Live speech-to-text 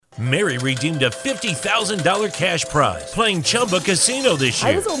Mary redeemed a $50,000 cash prize playing Chumba Casino this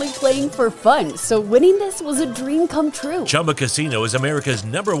year. I was only playing for fun, so winning this was a dream come true. Chumba Casino is America's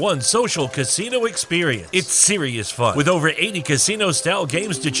 #1 social casino experience. It's serious fun. With over 80 casino-style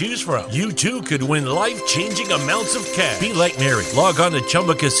games to choose from, you too could win life-changing amounts of cash. Be like Mary. Log on to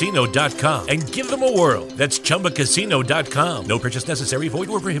ChumbaCasino.com and give them a whirl. That's ChumbaCasino.com. No purchase necessary. Void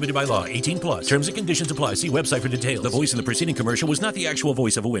where prohibited by law. 18 plus. Terms and conditions apply. See website for details. The voice in the preceding commercial was not the actual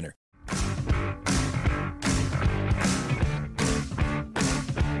voice of a winner.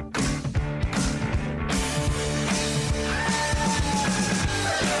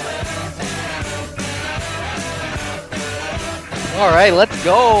 All right, let's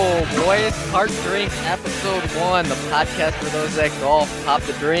go, boys. Cart Drink, episode 1, the podcast for those that golf, pop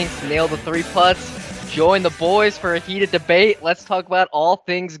the drinks, nail the 3 putts, join the boys for a heated debate. Let's talk about all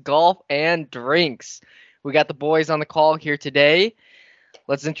things golf and drinks. We got the boys on the call here today.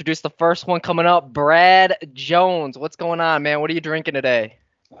 Let's introduce the first one coming up, Brad Jones. What's going on, man? What are you drinking today?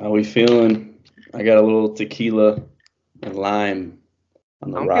 How we feeling? I got a little tequila and lime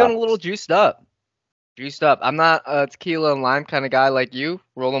on the rocks. Feeling a little juiced up. I'm not a tequila and lime kind of guy like you,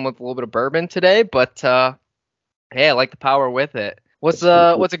 rolling with a little bit of bourbon today, but hey, I like the power with it. What's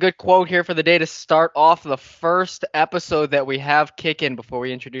a good quote here for the day to start off the first episode that we have kicking before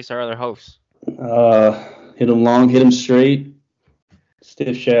we introduce our other hosts? Hit them long, hit them straight.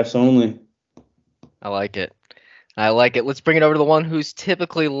 Stiff shafts only. I like it. Let's bring it over to the one who's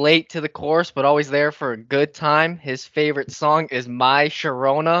typically late to the course, but always there for a good time. His favorite song is My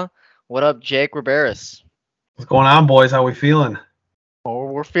Sharona. What up, Jake Riberis? What's going on, boys? How we feeling? Oh,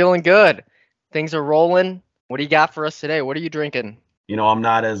 we're feeling good. Things are rolling. What do you got for us today? What are you drinking? You know, I'm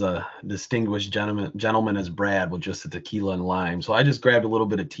not as a distinguished gentleman as Brad with just a tequila and lime. So I just grabbed a little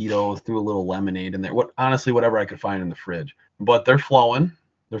bit of Tito's, threw a little lemonade in there. Honestly, whatever I could find in the fridge. But they're flowing.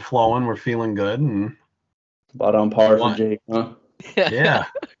 We're feeling good. And about on par for Jake, huh? Yeah.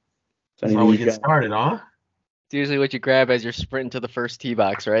 That's how we get started, huh? It's usually what you grab as you're sprinting to the first tee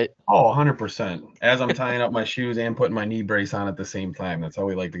box, right? Oh, 100%. As I'm tying up my shoes and putting my knee brace on at the same time. That's how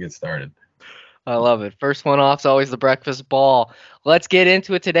we like to get started. I love it. First one off is always the breakfast ball. Let's get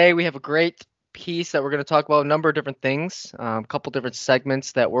into it today. We have a great piece that we're going to talk about, a number of different things, a couple different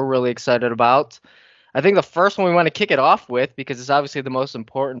segments that we're really excited about. I think the first one we want to kick it off with, because it's obviously the most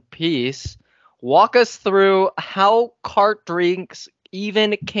important piece, walk us through how Cart Drinks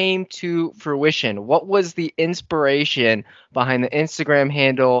even came to fruition. What was the inspiration behind the Instagram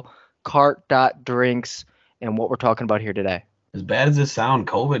handle cart.drinks and what we're talking about here today? As bad as this sounds,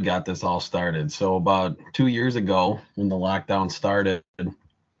 COVID got this all started. So about 2 years ago, when the lockdown started,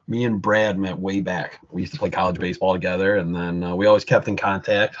 me and Brad met way back. We used to play college baseball together, and then we always kept in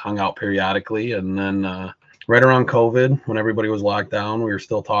contact, hung out periodically. And then right around COVID, when everybody was locked down, we were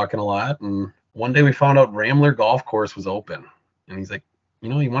still talking a lot. And one day we found out Rambler Golf Course was open. And he's like, you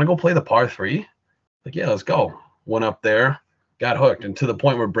want to go play the par 3? Like, yeah, let's go. Went up there, got hooked, and to the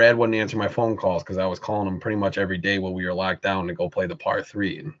point where Brad wouldn't answer my phone calls because I was calling him pretty much every day while we were locked down to go play the par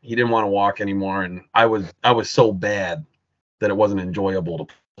 3. And he didn't want to walk anymore, and I was so bad that it wasn't enjoyable to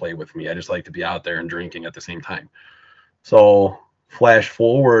play with me. I just like to be out there and drinking at the same time. So flash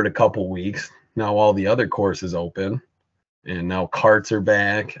forward a couple weeks, now all the other courses open, and now carts are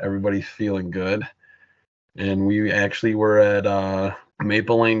back. Everybody's feeling good. And we actually were at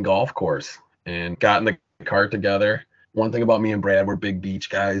Maple Lane Golf Course and got in the cart together. One thing about me and Brad, we're big beach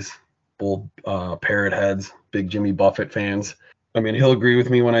guys, both parrot heads, big Jimmy Buffett fans. I mean, he'll agree with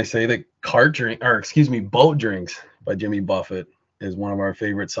me when I say that Boat Drinks by Jimmy Buffett is one of our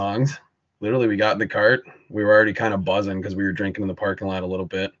favorite songs. Literally, we got in the cart. We were already kind of buzzing because we were drinking in the parking lot a little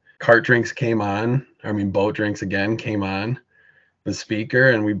bit. Boat Drinks again came on the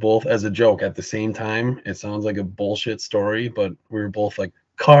speaker, and we both, as a joke at the same time, it sounds like a bullshit story, but we were both like,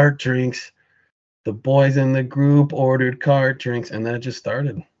 Cart Drinks, the boys in the group ordered Cart Drinks, and then it just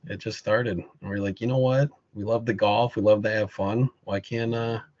started. And we're like, you know what? We love the golf. We love to have fun. Why can't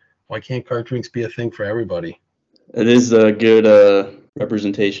Cart Drinks be a thing for everybody? It is a good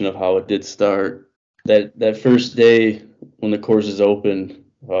representation of how it did start. That first day when the courses opened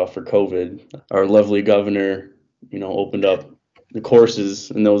for COVID, our lovely governor, opened up the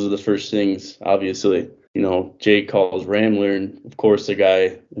courses, and those are the first things, obviously. Jake calls Rambler, and of course the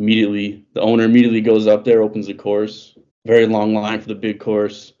owner immediately goes up there, opens the course. Very long line for the big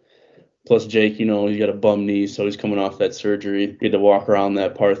course. Plus Jake, he's got a bum knee, so he's coming off that surgery. He had to walk around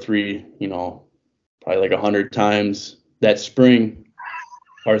that par 3, probably like 100 times. That spring,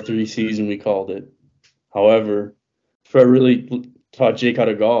 par 3 season, we called it. However, Fred really taught Jake how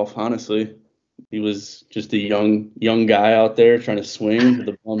to golf, honestly. He was just a young guy out there trying to swing with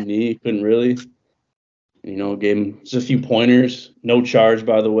a bum knee. He couldn't really. Gave him just a few pointers. No charge,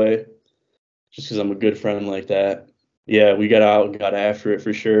 by the way, just because I'm a good friend like that. Yeah, we got out and got after it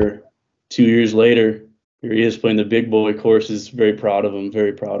for sure. 2 years later, here he is playing the big boy courses. Very proud of him.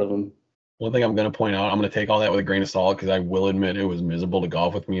 Very proud of him. One thing I'm going to point out, I'm going to take all that with a grain of salt because I will admit it was miserable to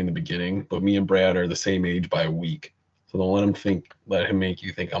golf with me in the beginning, but me and Brad are the same age by a week. So don't let him make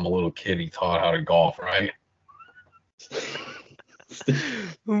you think I'm a little kid he taught how to golf, right?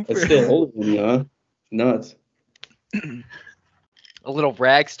 That's still older than you, huh? Nuts. A little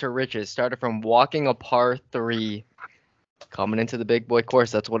rags to riches. Started from walking a par 3, coming into the big boy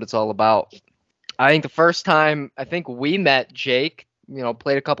course. That's what it's all about. I think the first time we met, Jake,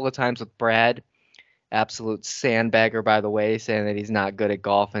 played a couple of times with Brad. Absolute sandbagger, by the way, saying that he's not good at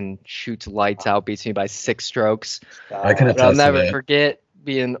golf and shoots lights out, beats me by 6 strokes. I can attest But I'll to never that. forget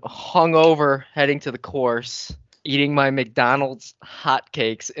being hungover heading to the course, eating my McDonald's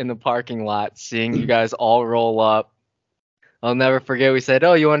hotcakes in the parking lot, seeing you guys all roll up. I'll never forget, we said,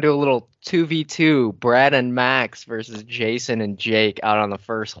 oh, you want to do a little 2v2, Brad and Max versus Jason and Jake out on the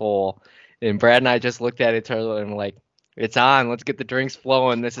first hole. And Brad and I just looked at each other and were like, it's on. Let's get the drinks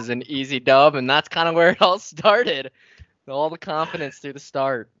flowing. This is an easy dub. And that's kind of where it all started. All the confidence through the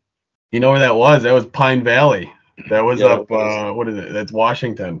start. You know where that was? That was Pine Valley. That was Yeah, up, what is it? That's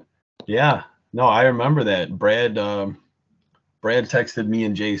Washington. Yeah. No, I remember that. Brad texted me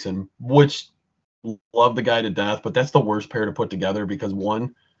and Jason, which love the guy to death, but that's the worst pair to put together because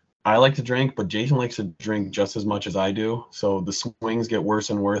one, I like to drink, but Jason likes to drink just as much as I do. So the swings get worse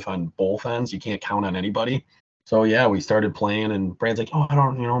and worse on both ends. You can't count on anybody. So yeah, we started playing and Brad's like, oh, I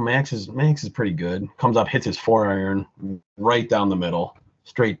don't, Max is pretty good. Comes up, hits his 4-iron right down the middle.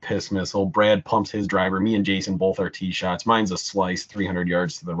 Straight piss missile. Brad pumps his driver. Me and Jason both are tee shots. Mine's a slice 300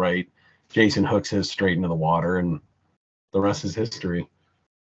 yards to the right. Jason hooks his straight into the water, and the rest is history.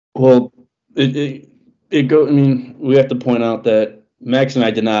 Well, we have to point out that Max and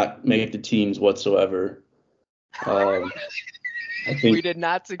I did not make the teams whatsoever. I think We did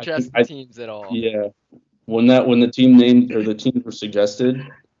not suggest the teams at all. Yeah, when the team name or the teams were suggested,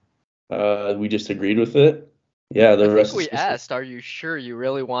 we just agreed with it. Yeah, the rest. We asked, "Are you sure you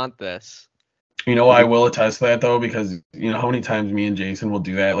really want this?" I will attest to that though, because how many times me and Jason will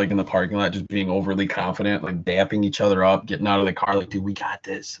do that, like in the parking lot, just being overly confident, like dapping each other up, getting out of the car, like, dude, we got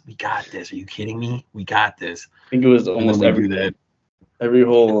this. Are you kidding me? We got this. I think it was almost every that. Every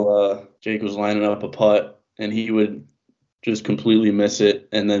hole, Jake was lining up a putt, and he would just completely miss it,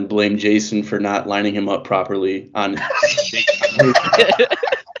 and then blame Jason for not lining him up properly on.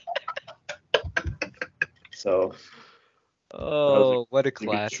 So. Oh, what a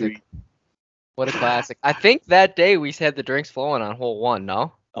classic! What a classic! I think that day we had the drinks flowing on hole 1.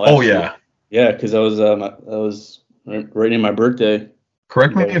 No. Oh yeah. Yeah, because that was right in my birthday.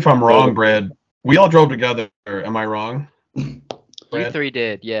 Correct me if I'm wrong, Brad. We all drove together. Am I wrong? You 3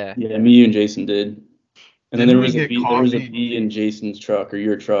 did, yeah. Yeah, me, you, and Jason did. And then there was a coffee? bee in Jason's truck or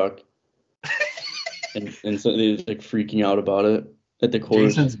your truck. and so they was like freaking out about it at the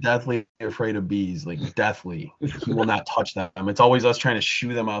course. Jason's deathly afraid of bees, like deathly. He will not touch them. It's always us trying to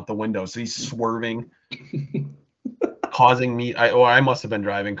shoo them out the window. So he's swerving, causing me. I must have been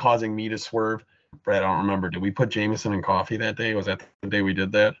driving, causing me to swerve. Brad, I don't remember. Did we put Jameson in coffee that day? Was that the day we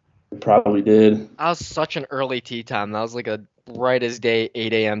did that? Probably did. That was such an early tee time. That was like a right as day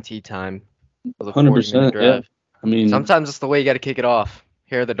 8 a.m. tee time. 100%. Yeah. I mean, sometimes it's the way you got to kick it off.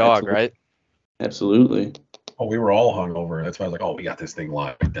 Hair of the dog, absolutely. right? Absolutely. Oh, we were all hungover. That's why I was like, oh, we got this thing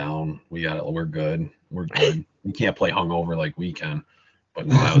locked down. We got it. We're good. We're good. We can't play hungover like we can. But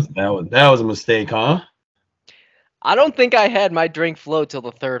no, that was a mistake, huh? I don't think I had my drink flow till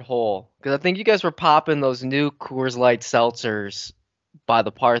the 3rd hole because I think you guys were popping those new Coors Light seltzers by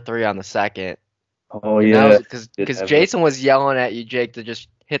the par 3 on the 2nd. Oh yeah. Because Jason was yelling at you, Jake, to just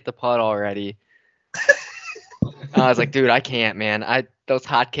hit the putt already. I was like, dude, I can't, man. Those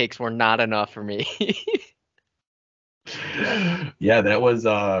hotcakes were not enough for me. Yeah, that was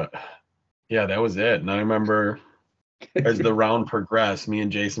it. And I remember as the round progressed, me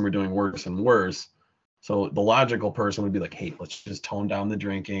and Jason were doing worse and worse. So the logical person would be like, hey, let's just tone down the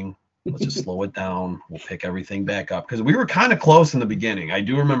drinking. Let's just slow it down. We'll pick everything back up. Because we were kind of close in the beginning. I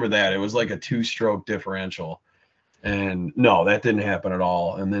do remember that. It was like a 2-stroke differential. And no, that didn't happen at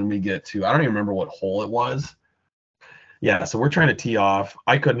all. And then we get to, I don't even remember what hole it was. Yeah, so we're trying to tee off.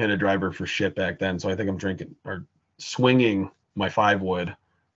 I couldn't hit a driver for shit back then. So I think I'm swinging my 5-wood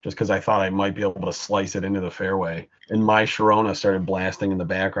just because I thought I might be able to slice it into the fairway. And my Sharona started blasting in the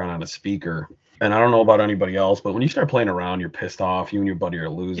background on a speaker. And I don't know about anybody else, but when you start playing around, you're pissed off. You and your buddy are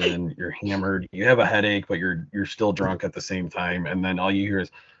losing. You're hammered. You have a headache, but you're still drunk at the same time. And then all you hear is,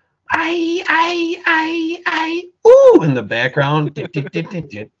 I, ooh, in the background. And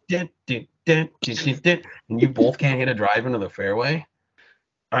you both can't hit a drive into the fairway.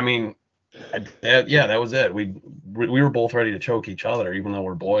 I mean, that was it. We were both ready to choke each other, even though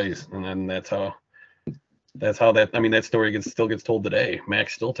we're boys. And then that's how that story still gets told today.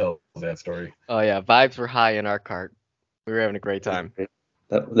 Max still tells that story. Oh yeah, vibes were high in our cart. We were having a great time.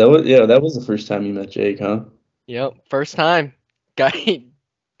 That was the first time you met Jake, huh? Yep, first time.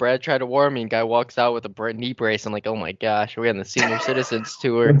 Brad tried to warn me, and guy walks out with a knee brace. I'm like, oh my gosh, are we on the senior citizens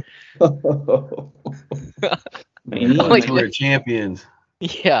tour? Like, we're champions.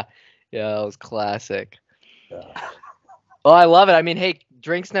 Yeah, that was classic. Oh, I love it. I mean, hey,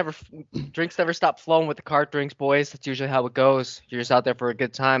 drinks never stop flowing with the cart drinks, boys. That's usually how it goes. You're just out there for a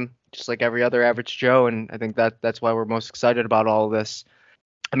good time, just like every other average Joe, and I think that's why we're most excited about all of this.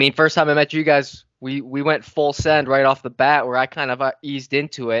 I mean, first time I met you guys, we went full send right off the bat, where I kind of eased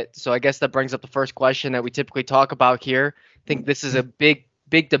into it. So I guess that brings up the first question that we typically talk about here. I think this is a big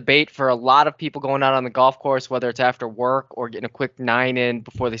debate for a lot of people going out on the golf course, whether it's after work or getting a quick 9 in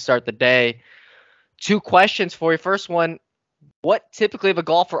before they start the day. 2 questions for you. First one, what typically of a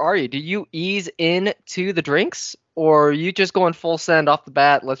golfer are you? Do you ease into the drinks, or are you just going full send off the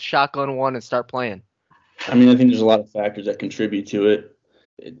bat, let's shotgun one and start playing? I mean, I think there's a lot of factors that contribute to it.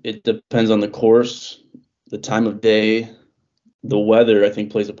 It depends on the course, the time of day, the weather, I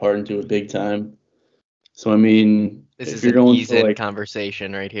think, plays a part into it big time. So, I mean, this is you're an going ease-in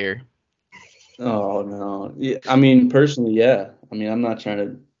conversation right here. Oh, no. Yeah, I mean, personally, yeah. I mean, I'm not trying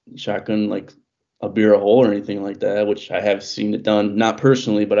to shotgun like a beer a hole or anything like that, which I have seen it done. Not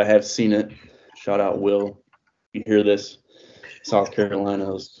personally, but I have seen it. Shout out Will. You hear this? South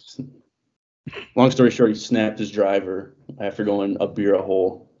Carolina. Long story short, he snapped his driver after going a beer a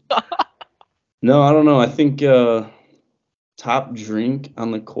hole. No, I don't know. I think top drink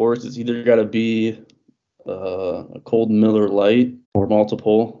on the course, it's either got to be a cold Miller Lite or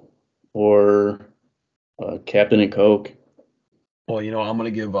multiple or Captain and Coke. Well, I'm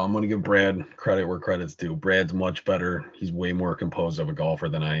gonna give Brad credit where credit's due. Brad's much better. He's way more composed of a golfer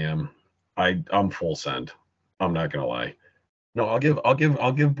than I am. I'm full send. I'm not gonna lie. No, I'll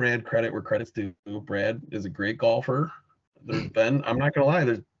give Brad credit where credit's due. Brad is a great golfer. I'm not gonna lie,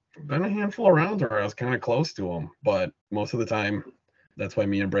 there's been a handful of rounds where I was kind of close to him, but most of the time, that's why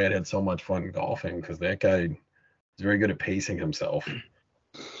me and Brad had so much fun golfing, because that guy is very good at pacing himself.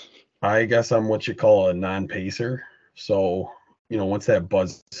 I guess I'm what you call a non-pacer. So, once that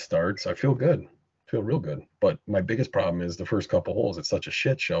buzz starts, I feel good. Feel real good. But my biggest problem is the first couple holes. It's such a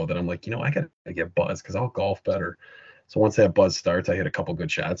shit show that I'm like, I got to get buzzed because I'll golf better. So once that buzz starts, I hit a couple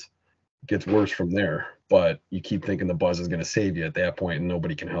good shots. It gets worse from there. But you keep thinking the buzz is going to save you at that point, and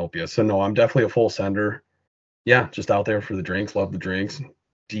nobody can help you. So, no, I'm definitely a full sender. Yeah, just out there for the drinks. Love the drinks.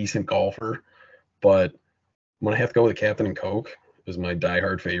 Decent golfer. But I'm going to have to go with the Captain and Coke. Is my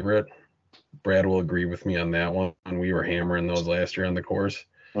diehard favorite. Brad will agree with me on that one. We were hammering those last year on the course.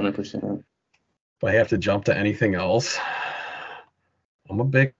 100%. If I have to jump to anything else, I'm a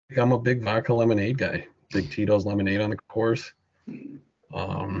big vodka lemonade guy. Big Tito's lemonade on the course.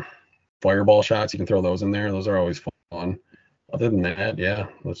 Fireball shots, you can throw those in there. Those are always fun. Other than that, yeah,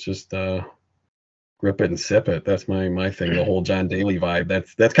 let's just grip it and sip it. That's my thing. The whole John Daly vibe.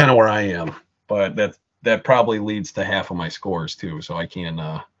 That's kind of where I am. But that probably leads to half of my scores too. So I can't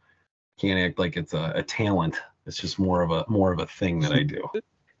act like it's a talent. It's just more of a thing that I do.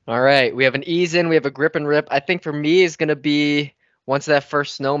 All right, we have an ease in, we have a grip and rip. I think for me is going to be once that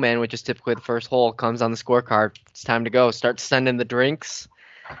first snowman, which is typically the first hole, comes on the scorecard, it's time to go. Start sending the drinks.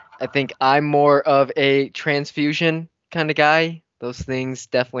 I think I'm more of a transfusion kind of guy. Those things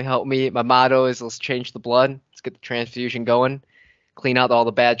definitely help me. My motto is let's change the blood. Let's get the transfusion going. Clean out all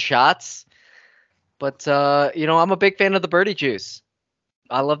the bad shots. But, I'm a big fan of the birdie juice.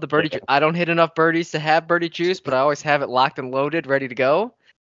 I love the birdie juice. I don't hit enough birdies to have birdie juice, but I always have it locked and loaded, ready to go.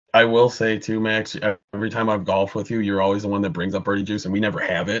 I will say too, Max, every time I've golfed with you, you're always the one that brings up birdie juice, and we never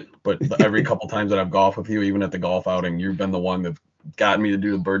have it. But every couple times that I've golfed with you, even at the golf outing, you've been the one that gotten me to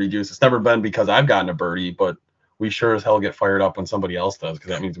do the birdie juice. It's never been because I've gotten a birdie, but we sure as hell get fired up when somebody else does, because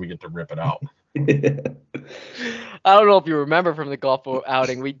that means we get to rip it out. I don't know if you remember from the golf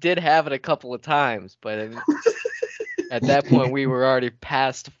outing, we did have it a couple of times, but at that point we were already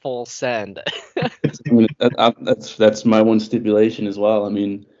past full send. I mean, that's my one stipulation as well. I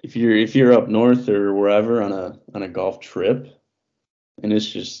mean, if you're up north or wherever on a golf trip, and it's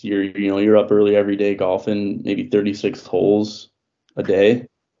just you're up early every day golfing, maybe 36 holes a day,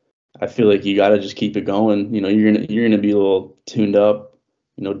 I feel like you got to just keep it going. You're gonna be a little tuned up,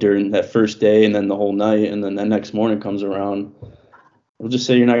 during that first day and then the whole night, and then that next morning comes around. We'll just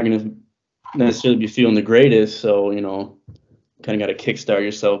say you're not gonna necessarily be feeling the greatest, so kind of got to kickstart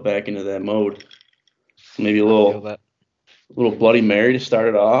yourself back into that mode. Maybe a little Bloody Mary to start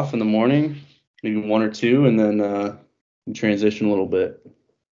it off in the morning, maybe one or two, and then transition a little bit.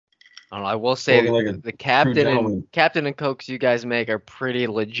 I don't know, I will say Like the Captain and Cokes you guys make are pretty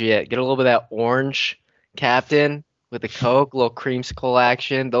legit. Get a little bit of that orange Captain with the Coke, little creamsicle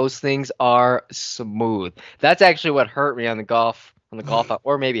action. Those things are smooth. That's actually what hurt me on the golf out,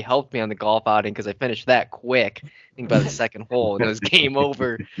 or maybe helped me on the golf outing, because I finished that quick. I think by the second hole, and it was game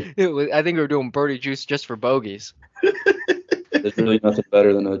over. I think we were doing birdie juice just for bogeys. There's really nothing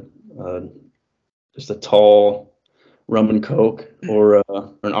better than just a tall rum and Coke, or an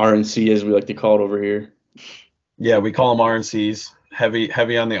RNC, as we like to call it over here. Yeah, we call them RNCs.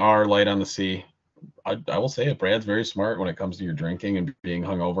 Heavy on the R, light on the C. I will say it. Brad's very smart when it comes to your drinking and being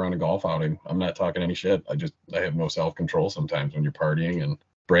hungover on a golf outing. I'm not talking any shit. I have no self-control sometimes when you're partying, and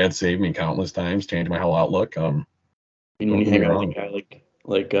Brad saved me countless times, changed my whole outlook. When you hang around a guy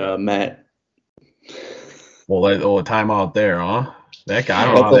like Matt. Well, a timeout there, huh? That guy, I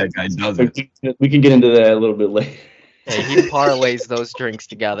don't know how that guy does it. We can get into that a little bit later. Hey, he parlays those drinks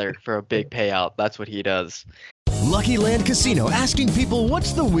together for a big payout. That's what he does. Lucky Land Casino, asking people,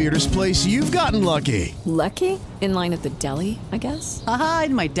 what's the weirdest place you've gotten lucky? Lucky? In line at the deli, I guess? Aha,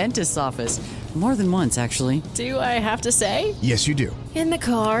 in my dentist's office. More than once, actually. Do I have to say? Yes, you do. In the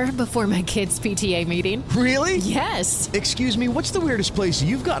car before my kids' PTA meeting. Really? Yes. Excuse me, what's the weirdest place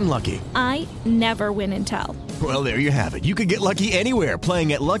you've gotten lucky? I never win and tell. Well, there you have it. You can get lucky anywhere,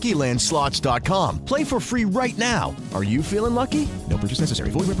 playing at LuckyLandSlots.com. Play for free right now. Are you feeling lucky? No purchase necessary.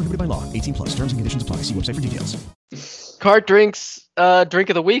 Void where prohibited by law. 18+. Terms and conditions apply. See website for details. Cart Drinks drink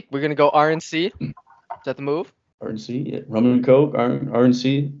of the week. We're gonna go RNC. Is that the move? RNC, yeah. Rum and Coke,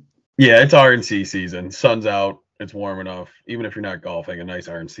 RNC. Yeah, it's RNC season. Sun's out. It's warm enough. Even if you're not golfing, a nice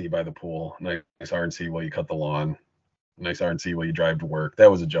RNC by the pool. Nice RNC while you cut the lawn. Nice RNC while you drive to work. That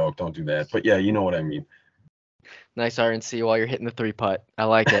was a joke. Don't do that. But yeah, you know what I mean. Nice RNC while you're hitting the 3-putt. I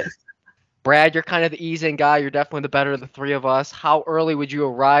like it. Brad, you're kind of the ease-in guy. You're definitely the better of the three of us. How early would you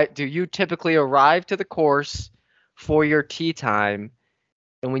arrive? Do you typically arrive to the course for your tee time?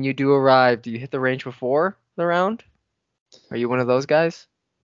 And when you do arrive, do you hit the range before the round? Are you one of those guys?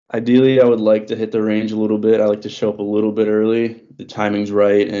 Ideally, I would like to hit the range a little bit. I like to show up a little bit early. The timing's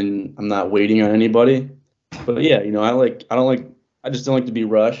right, and I'm not waiting on anybody. But yeah, I just don't like to be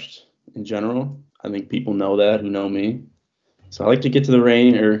rushed in general. I think people know that who know me. So I like to get to the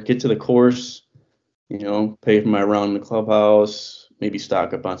range or get to the course, pay for my round in the clubhouse, maybe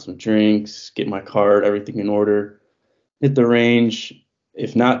stock up on some drinks, get my cart, everything in order, hit the range.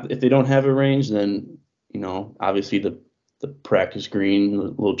 If they don't have a range, then, obviously the practice green, a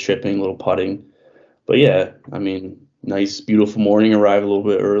little chipping, a little putting. But yeah, nice, beautiful morning, arrive a little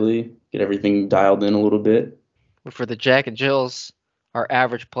bit early, get everything dialed in a little bit. For the Jack and Jills, our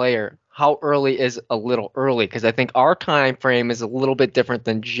average player, how early is a little early? Because I think our time frame is a little bit different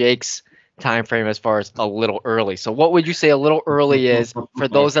than Jake's time frame as far as a little early. So what would you say a little early is for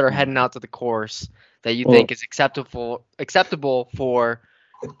those that are heading out to the course that you think is acceptable for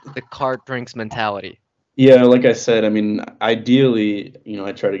the Cart Drinks mentality? Yeah, like I said, ideally,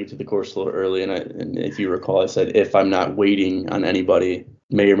 I try to get to the course a little early, and if you recall, I said if I'm not waiting on anybody,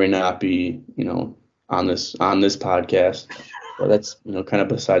 may or may not be, on this podcast. But that's kind of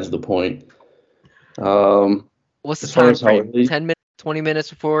besides the point. What's the time frame? 10 minutes, 20 minutes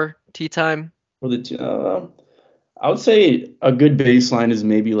before tee time? For I would say a good baseline is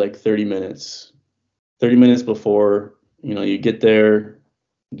maybe like 30 minutes. 30 minutes before, you get there,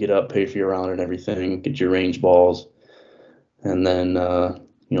 get up, pay for your round and everything, get your range balls, and then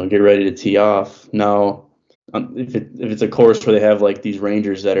get ready to tee off. Now, if it's a course where they have like these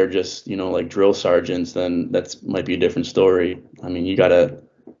rangers that are just like drill sergeants, then that's might be a different story. You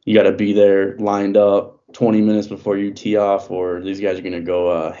gotta be there lined up 20 minutes before you tee off, or these guys are gonna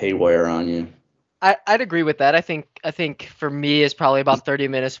go haywire on you. I'd agree with that. I think for me it's probably about 30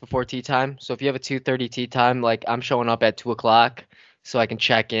 minutes before tee time. So if you have a 2:30 tee time, like I'm showing up at 2:00 so I can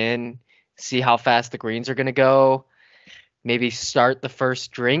check in, see how fast the greens are gonna go. Maybe start the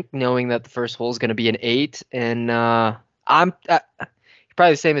first drink knowing that the first hole is going to be an 8. And I'm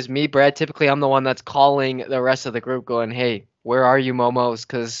probably the same as me, Brad. Typically, I'm the one that's calling the rest of the group going, hey, where are you, Momos?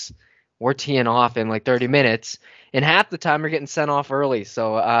 Because we're teeing off in like 30 minutes. And half the time, we're getting sent off early.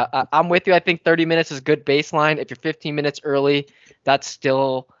 So I'm with you. I think 30 minutes is a good baseline. If you're 15 minutes early, that's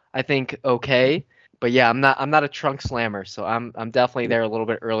still, I think, okay. But yeah, I'm not a trunk slammer, so I'm definitely there a little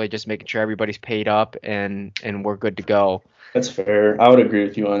bit early, just making sure everybody's paid up and we're good to go. That's fair. I would agree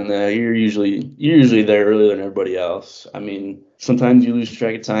with you on that. You're usually there earlier than everybody else. I mean, sometimes you lose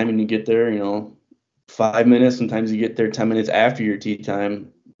track of time and you get there, 5 minutes. Sometimes you get there 10 minutes after your tee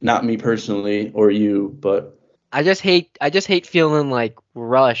time. Not me personally or you, but I just hate feeling like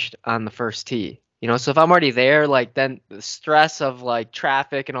rushed on the first tee. So if I'm already there, like then the stress of like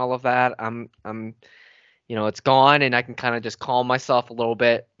traffic and all of that, it's gone and I can kind of just calm myself a little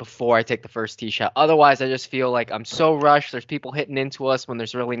bit before I take the first tee shot. Otherwise, I just feel like I'm so rushed. There's people hitting into us when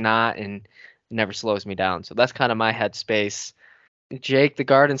there's really not, and it never slows me down. So that's kind of my headspace. Jake, the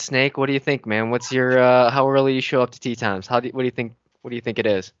Garden Snake, what do you think, man? What's your how early you show up to tee times? What do you think? What do you think it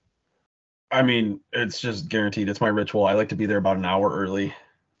is? I mean, it's just guaranteed. It's my ritual. I like to be there about an hour early.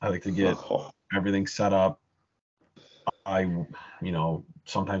 I like to get everything set up.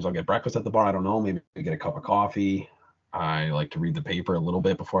 Sometimes I'll get breakfast at the bar. I don't know. Maybe get a cup of coffee. I like to read the paper a little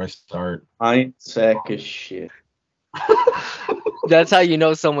bit before I start. I sack of shit. That's how you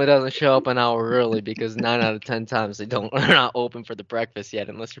know someone doesn't show up an hour early, because 9 out of 10 times they're not open for the breakfast yet,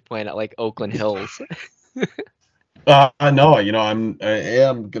 unless you're playing at like Oakland Hills. No, I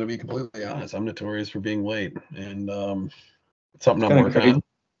am gonna be completely honest. I'm notorious for being late, and something I'm working on.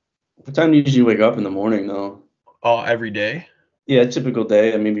 What time do you usually wake up in the morning, though? Oh, every day. Yeah, typical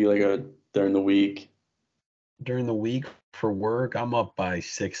day, and maybe during the week. During the week for work, I'm up by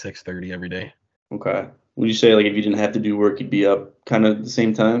 6:30 every day. Okay. Would you say if you didn't have to do work, you'd be up kind of at the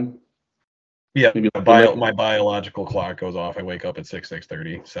same time? Yeah, maybe my biological clock goes off. I wake up at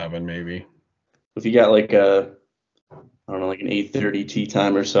 6:30, 7 maybe. If you got I don't know, an 8:30 tea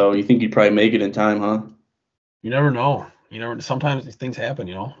time or so, you think you'd probably make it in time, huh? You never know. Sometimes these things happen,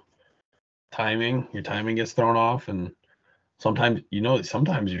 your timing gets thrown off, and sometimes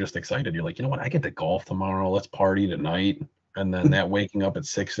you're just excited. You're like, you know what, I get to golf tomorrow. Let's party tonight. And then that waking up at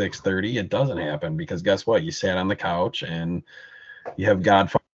 6:30, it doesn't happen, because guess what? You sat on the couch and you have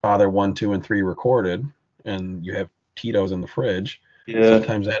Godfather 1, 2, and 3 recorded, and you have Tito's in the fridge. Yeah.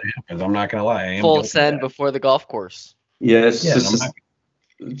 Sometimes that happens. I'm not gonna lie. I am full send before the golf course. Yeah,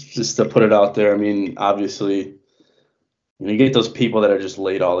 just to put it out there. I mean, obviously, you get those people that are just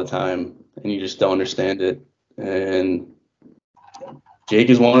late all the time, and you just don't understand it. And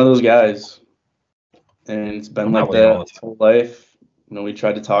Jake is one of those guys, and it's been like that his whole life. We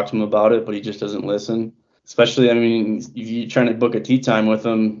tried to talk to him about it, but he just doesn't listen. Especially, I mean, if you're trying to book a tee time with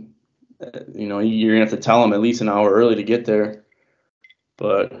him, you're gonna have to tell him at least an hour early to get there.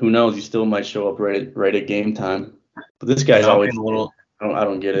 But who knows? You still might show up right at game time. But this guy's always I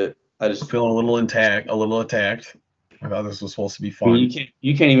don't get it. I just feeling a little attacked. I thought this was supposed to be fun. I mean,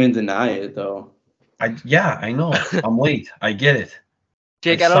 you can't even deny it, though. I know. I'm late. I get it.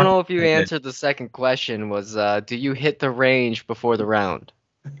 Jake, I don't know if you answered the second question. Was do you hit the range before the round?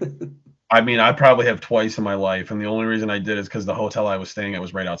 I mean, I probably have twice in my life, and the only reason I did is because the hotel I was staying at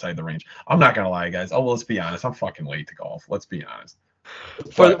was right outside the range. I'm not gonna lie, guys. Oh, well, let's be honest. I'm fucking late to golf. Let's be honest.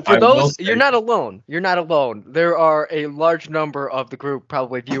 For those, you're not alone. You're not alone. There are a large number of the group,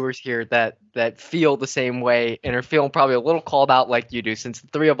 probably viewers here, that feel the same way and are feeling probably a little called out like you do, since the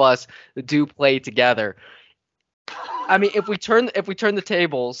three of us do play together. I mean, if we turn the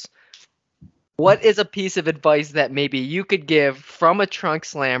tables, what is a piece of advice that maybe you could give from a trunk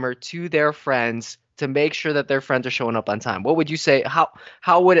slammer to their friends to make sure that their friends are showing up on time? What would you say?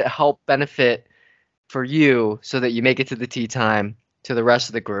 How would it help benefit for you so that you make it to the tee time to the rest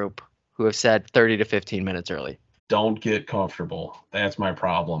of the group who have said 30 to 15 minutes early? Don't get comfortable. That's my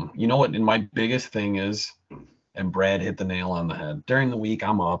problem. You know what? And my biggest thing is, and Brad hit the nail on the head. During the week,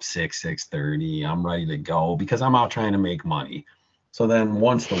 I'm up 6:30. I'm ready to go because I'm out trying to make money. So then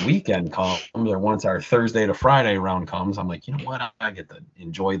once the weekend comes, or once our Thursday to Friday round comes, I'm like, you know what? I get to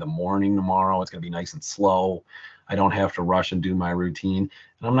enjoy the morning tomorrow. It's going to be nice and slow. I don't have to rush and do my routine.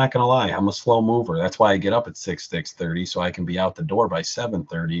 And I'm not going to lie, I'm a slow mover. That's why I get up at 6:30 so I can be out the door by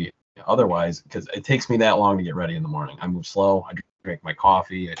 7:30. Otherwise, because it takes me that long to get ready in the morning. I move slow. I drink my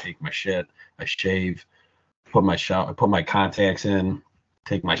coffee. I take my shit. I shave. Put my contacts in.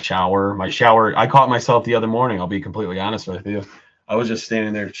 Take my shower. I caught myself the other morning. I'll be completely honest with you. I was just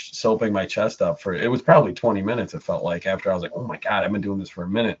standing there soaping my chest up it was probably 20 minutes. It felt like, after I was like, oh my God, I've been doing this for a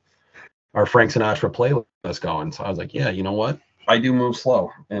minute. Our Frank Sinatra playlist going. So I was like, yeah, you know what? I do move slow,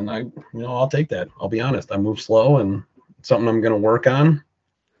 and I'll take that. I'll be honest. I move slow, and it's something I'm going to work on.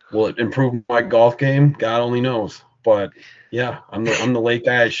 Will it improve my golf game? God only knows. But yeah, I'm the late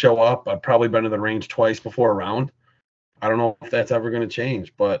guy. I show up. I've probably been to the range twice before a round. I don't know if that's ever going to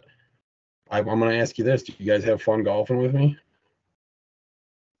change, but I'm going to ask you this. Do you guys have fun golfing with me?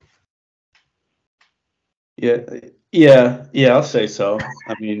 Yeah, I'll say so.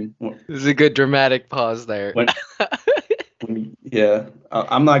 I mean, This is a good dramatic pause there.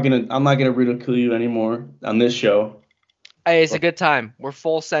 I'm not gonna ridicule you anymore on this show. Hey, it's a good time. We're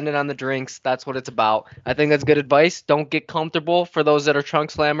full sending on the drinks. That's what it's about. I think that's good advice. Don't get comfortable for those that are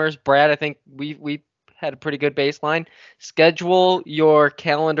trunk slammers. Brad, I think we had a pretty good baseline. Schedule your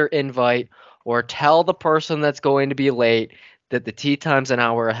calendar invite or tell the person that's going to be late that the tee time's an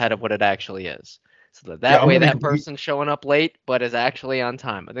hour ahead of what it actually is. So that way that person's showing up late but is actually on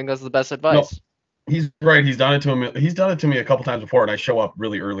time. I think that's the best advice. No, he's right. He's done it to him. He's done it to me a couple times before, and I show up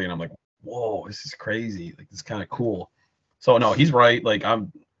really early, and I'm like, whoa, this is crazy. Like, this is kind of cool. So no, he's right. Like,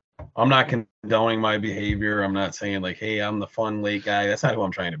 I'm not condoning my behavior. I'm not saying like, hey, I'm the fun late guy. That's not who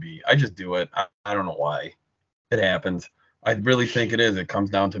I'm trying to be. I just do it. I don't know why. It happens. I really think it is. It comes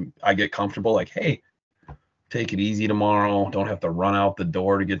down to I get comfortable. Like, hey, take it easy tomorrow. Don't have to run out the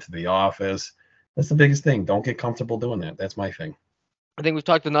door to get to the office. That's the biggest thing. Don't get comfortable doing that. That's my thing. I think we've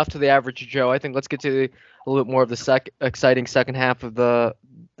talked enough to the average Joe. I think let's get to a little bit more of the exciting second half of the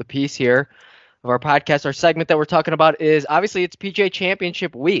piece here of our podcast. Our segment that we're talking about is obviously it's PGA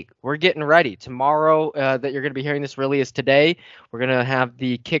Championship week. We're getting ready. Tomorrow that you're going to be hearing this really is today. We're going to have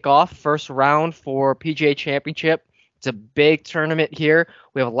the kickoff first round for PGA Championship. It's a big tournament here.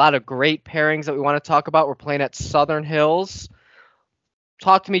 We have a lot of great pairings that we want to talk about. We're playing at Southern Hills.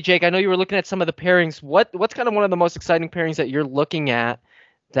 Talk to me, Jake. I know you were looking at some of the pairings. What's kind of one of the most exciting pairings that you're looking at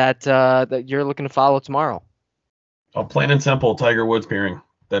that you're looking to follow tomorrow? Plain and simple, Tiger Woods pairing.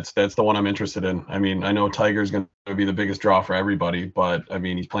 That's the one I'm interested in. I mean, I know Tiger's going to be the biggest draw for everybody, but I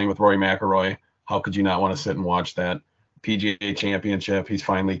mean, he's playing with Rory McIlroy. How could you not want to sit and watch that? PGA Championship, he's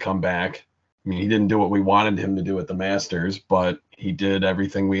finally come back. I mean, he didn't do what we wanted him to do at the Masters, but he did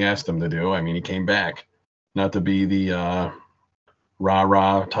everything we asked him to do. I mean, he came back. Not to be the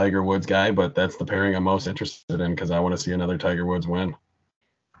rah-rah Tiger Woods guy, but that's the pairing I'm most interested in because I want to see another Tiger Woods win.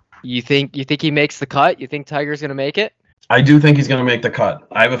 You think he makes the cut? You think Tiger's going to make it? I do think he's going to make the cut.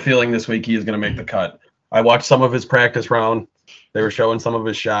 I have a feeling this week he is going to make the cut. I watched some of his practice round. They were showing some of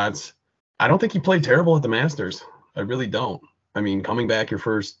his shots. I don't think he played terrible at the Masters. I really don't. I mean, coming back your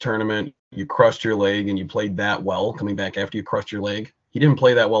first tournament, you crushed your leg and you played that well coming back after you crushed your leg. He didn't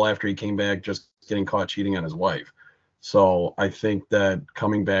play that well after he came back just getting caught cheating on his wife. So I think that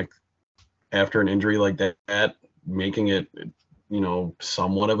coming back after an injury like that, making it,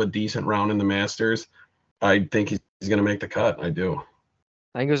 somewhat of a decent round in the Masters, I think he's going to make the cut. I do.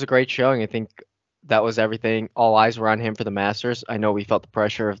 I think it was a great showing. I think that was everything. All eyes were on him for the Masters. I know we felt the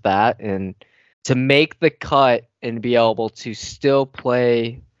pressure of that. And to make the cut and be able to still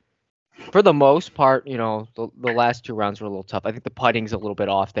play, for the most part, the last two rounds were a little tough. I think the putting's a little bit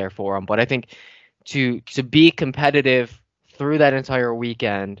off there for him. But I think to be competitive through that entire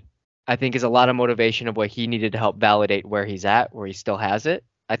weekend, I think is a lot of motivation of what he needed to help validate where he's at, where he still has it.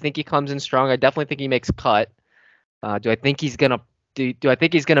 I think he comes in strong. I definitely think he makes a cut. Do I think he's gonna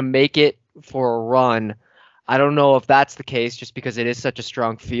make it for a run? I don't know if that's the case, just because it is such a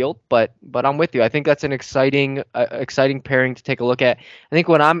strong field. But I'm with you. I think that's an exciting pairing to take a look at. I think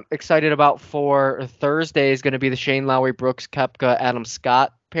what I'm excited about for Thursday is going to be the Shane Lowry, Brooks Koepka, Adam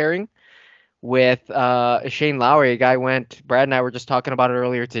Scott pairing. With Shane Lowry, a guy Brad and I were just talking about it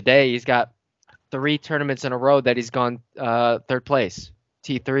earlier today. He's got 3 tournaments in a row that he's gone third place,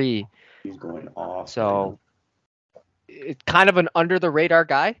 T3. He's going off. So it's kind of an under the radar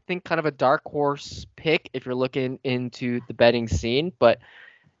guy. I think kind of a dark horse pick if you're looking into the betting scene. But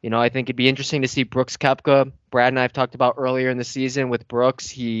I think it'd be interesting to see Brooks Koepka. Brad and I have talked about earlier in the season with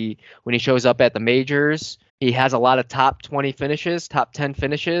Brooks. When he shows up at the majors, he has a lot of top 20 finishes, top 10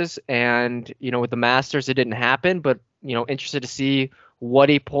 finishes. And, with the Masters, it didn't happen. But, interested to see what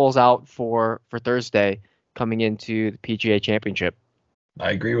he pulls out for Thursday coming into the PGA Championship.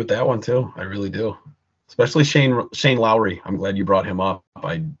 I agree with that one, too. I really do. Especially Shane Lowry. I'm glad you brought him up.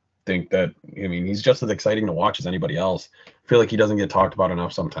 I think that, he's just as exciting to watch as anybody else. I feel like he doesn't get talked about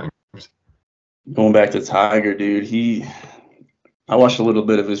enough sometimes. Going back to Tiger, dude, I watched a little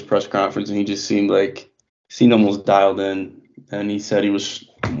bit of his press conference, and he just seemed almost dialed in. And he said he was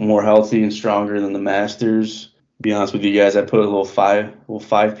more healthy and stronger than the Masters. To be honest with you guys, I put a little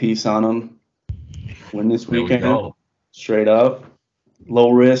five piece on him. Win this weekend, straight up.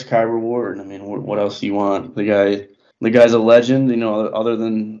 Low risk, high reward. I mean, what else do you want? The guy's a legend, other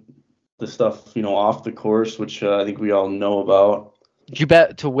than the stuff, off the course, which I think we all know about. Did you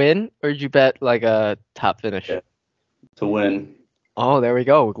bet to win, or did you bet like a top finish? Yeah, to win. Oh, there we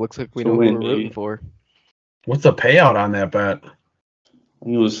go. It looks like we know who we're rooting for. What's the payout on that bet? I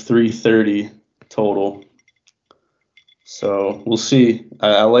think it was $330 total. So we'll see.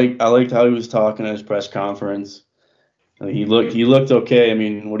 I liked how he was talking at his press conference. I mean, he looked okay. I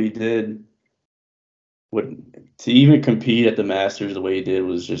mean, what he did, to even compete at the Masters the way he did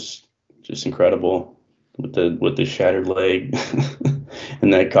was just incredible with the shattered leg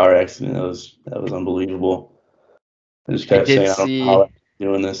and that car accident. That was unbelievable. I just kept saying, I don't know how I'm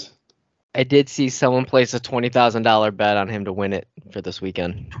doing this. I did see someone place a $20,000 bet on him to win it for this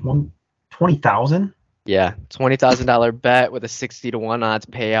weekend. 20,000? Yeah, $20,000 bet with a 60-1 odds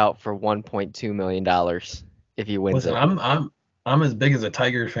payout for $1.2 million if he wins Listen, it. I'm as big as a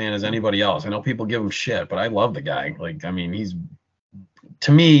Tiger fan as anybody else. I know people give him shit, but I love the guy. Like, I mean, he's,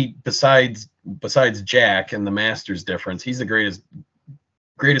 to me, besides Jack and the Masters difference, he's the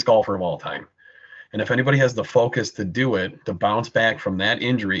greatest golfer of all time. And if anybody has the focus to do it, to bounce back from that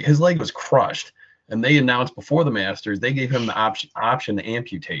injury, his leg was crushed. And they announced before the Masters, they gave him the option to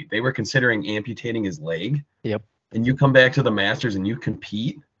amputate. They were considering amputating his leg. Yep. And you come back to the Masters and you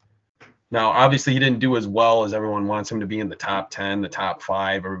compete. Now, obviously, he didn't do as well as everyone wants him to be in the top 10, the top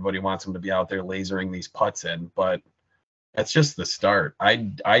 5. Everybody wants him to be out there lasering these putts in. But that's just the start. I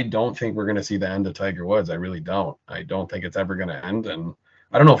don't think we're going to see the end of Tiger Woods. I really don't. I don't think it's ever going to end. And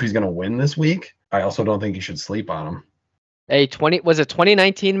I don't know if he's going to win this week. I also don't think you should sleep on him. Hey, was it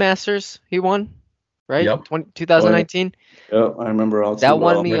 2019 Masters he won? Right? Yep. 2019? Yep, I remember all that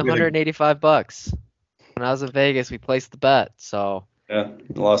won me $185. When I was in Vegas, we placed the bet. So yeah,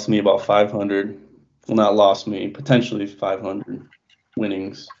 it lost me about 500. Well, not lost me, potentially 500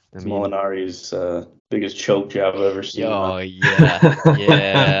 winnings. It's Molinari's biggest choke job I've ever seen. Oh, yeah.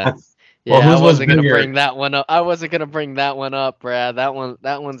 Yeah. Yeah, well, I wasn't gonna bring that one up. I wasn't gonna bring that one up, Brad. That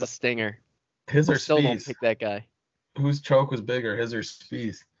one's a stinger. His or still don't pick that guy. Whose choke was bigger, his or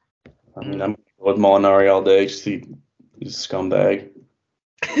Spieth? I mean, I'm with Molinari all day. He's a scumbag.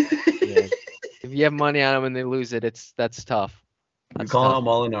 Yeah. If you have money on him and they lose it, that's tough. I'm calling out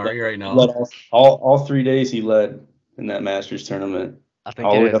Molinari right now. All 3 days he led in that Masters tournament. I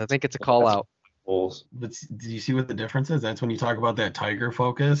think it is. I think it's a call out. But do you see what the difference is? That's when you talk about that Tiger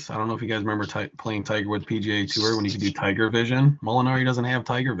focus. I don't know if you guys remember playing Tiger with PGA Tour when you could do Tiger vision. Molinari doesn't have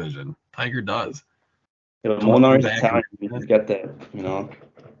Tiger vision. Tiger does. Yeah, Molinari's Italian. He's got that,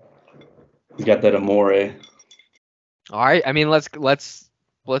 he's got that amore. All right. I mean, let's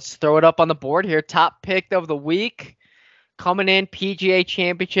throw it up on the board here. Top pick of the week coming in, PGA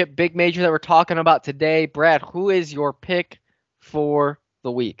Championship, big major that we're talking about today. Brad, who is your pick for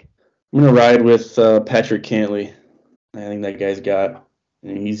the week? I'm gonna ride with Patrick Cantlay. I think that guy's got.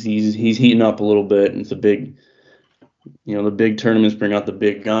 He's heating up a little bit. It's a big, the big tournaments bring out the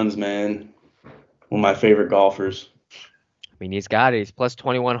big guns, man. One of my favorite golfers. I mean, he's got it. He's plus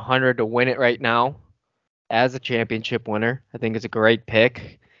 2,100 to win it right now as a championship winner. I think it's a great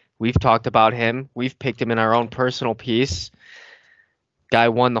pick. We've talked about him. We've picked him in our own personal piece. Guy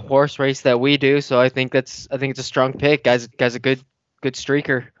won the horse race that we do, so I think it's a strong pick. Guy's a good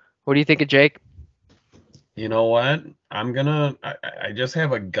streaker. What do you think of Jake? You know what? I just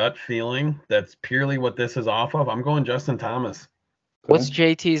have a gut feeling that's purely what this is off of. I'm going Justin Thomas. What's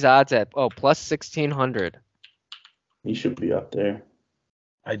JT's odds at? Oh, plus 1,600. He should be up there.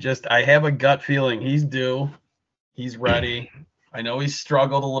 I have a gut feeling he's due. He's ready. I know he's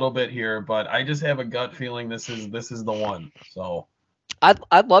struggled a little bit here, but I just have a gut feeling this is the one. So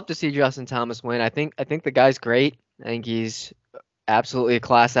I'd love to see Justin Thomas win. I think the guy's great. I think he's absolutely a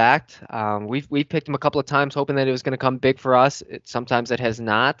class act. We've picked him a couple of times, hoping that it was going to come big for us. Sometimes it has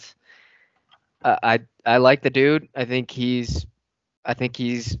not. I like the dude. I think he's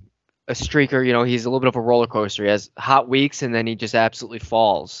a streaker. He's a little bit of a roller coaster. He has hot weeks and then he just absolutely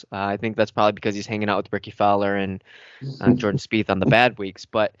falls. I think that's probably because he's hanging out with Ricky Fowler and Jordan Spieth on the bad weeks.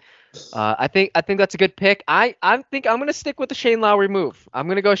 But I think that's a good pick. I think I'm going to stick with the Shane Lowry move. I'm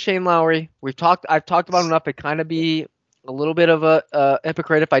going to go Shane Lowry. I've talked about enough. It kind of be a little bit of a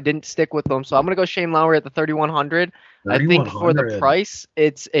hypocrite if I didn't stick with them. So I'm going to go Shane Lowry at the 3,100. I think for the price,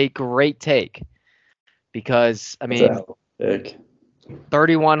 it's a great take because, I mean,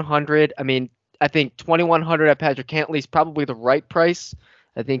 3,100. I mean, I think 2,100 at Patrick Cantlay is probably the right price.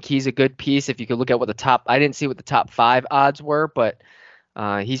 I think he's a good piece. If you could look at I didn't see what the top 5 odds were, but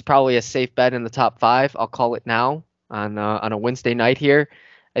he's probably a safe bet in the top 5. I'll call it now on a Wednesday night here.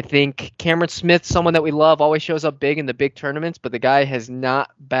 I think Cameron Smith, someone that we love, always shows up big in the big tournaments, but the guy has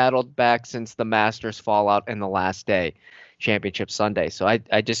not battled back since the Masters fallout in the last day, Championship Sunday. So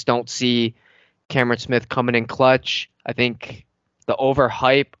I just don't see Cameron Smith coming in clutch. I think the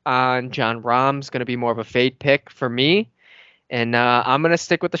overhype on Jon Rahm's going to be more of a fade pick for me. And I'm going to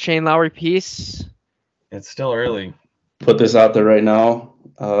stick with the Shane Lowry piece. It's still early. Put this out there right now.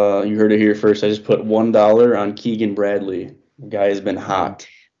 You heard it here first. I just put $1 on Keegan Bradley. The guy has been hot.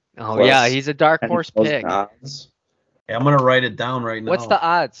 Oh, Plus yeah, he's a dark horse 10,000 pick. odds. Hey, I'm gonna write it down right now. What's the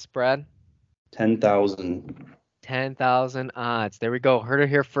odds, Brad? 10,000. 10,000 odds. There we go. Heard it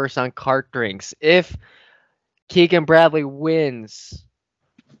here first on Cart Drinks. If Keegan Bradley wins,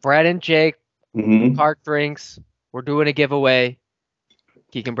 Brad and Jake, Cart Drinks, we're doing a giveaway.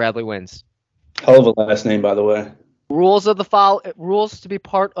 Keegan Bradley wins. Hell of a last name, by the way. Rules to be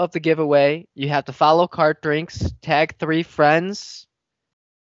part of the giveaway. You have to follow Cart Drinks, tag 3 friends,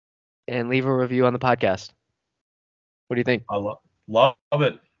 and leave a review on the podcast. What do you think? I love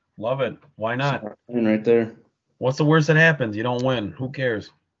it. Love it. Why not? Right there. What's the worst that happens? You don't win. Who cares?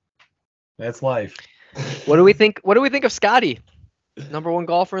 That's life. What do we think? What do we think of Scotty? Number 1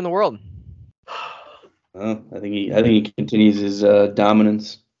 golfer in the world. I think he continues his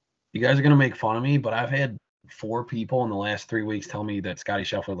dominance. You guys are gonna make fun of me, but I've had 4 people in the last 3 weeks tell me that Scotte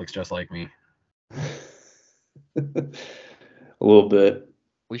Scheffler looks just like me. A little bit.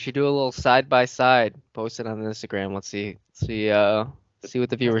 We should do a little side by side. Post it on Instagram. Let's see what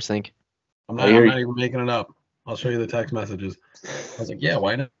the viewers think. I'm not even making it up. I'll show you the text messages. I was like, yeah,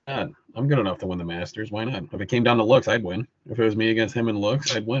 why not? I'm good enough to win the Masters. Why not? If it came down to looks, I'd win. If it was me against him in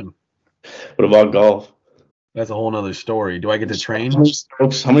looks, I'd win. What about golf? That's a whole nother story. Do I get to train? How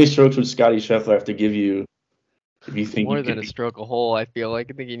many strokes would Scotte Scheffler have to give you if you think more than a stroke a hole? I feel like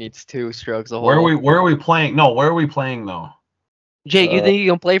I think he needs 2 strokes a hole. Where are we playing? No, where are we playing though? Jake, you think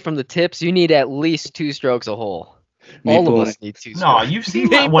you can play from the tips? You need at least 2 strokes a hole. All of us need 2 strokes. No, you've seen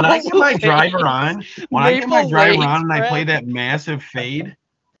when I get my driver on. When I get my driver on and I play that massive fade,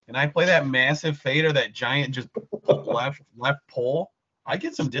 or that giant just left pole, I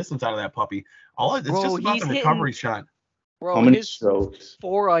get some distance out of that puppy. It's just about the recovery shot. Bro, how many strokes?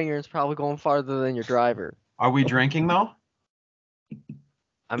 4 irons probably going farther than your driver. Are we drinking though?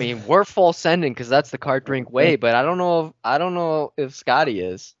 I mean, we're full sending because that's the Cart Drink way, but I don't know if Scotty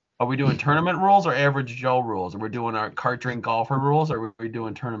is. Are we doing tournament rules or average Joe rules? Are we doing our Cart Drink golfer rules or are we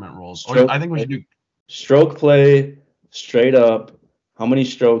doing tournament rules? I think we should do stroke play straight up. How many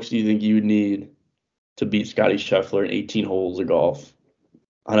strokes do you think you would need to beat Scotte Scheffler in 18 holes of golf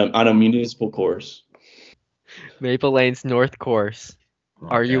on a municipal course? Maple Lane's North Course.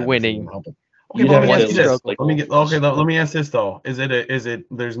 Are you winning? Okay, let me ask you this. Let me ask this though. Is it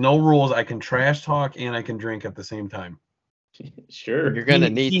there's no rules, I can trash talk and I can drink at the same time? Sure. You're gonna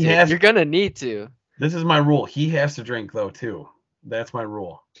need to. You're gonna need to. This is my rule. He has to drink though too. That's my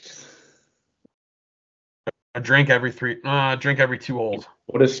rule. I drink every 2 holes.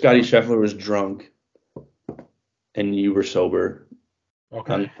 What if Scotte Scheffler was drunk and you were sober?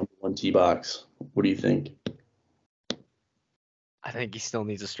 Okay. On 1 tee box. What do you think? I think he still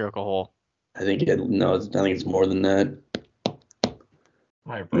needs a stroke a hole. I think it's more than that. All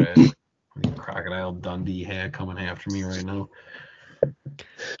right, Brad. Crocodile Dundee hat coming after me right now.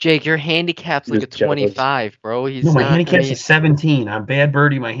 Jake, your handicap's like a 25, bro. My handicap's a 17. I'm bad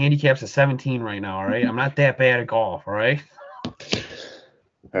birdie. My handicap's a 17 right now, all right? I'm not that bad at golf, all right? All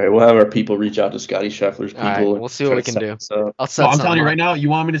right, we'll have our people reach out to Scotte Scheffler's people. All right, we'll see what we can do. I'm telling you right now, you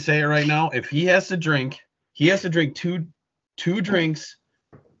want me to say it right now? If he has to drink, two drinks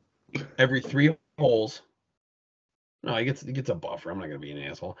every 3 holes. No, he gets a buffer. I'm not going to be an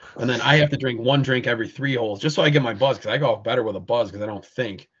asshole. And then I have to drink 1 drink every 3 holes just so I get my buzz because I go off better with a buzz because I don't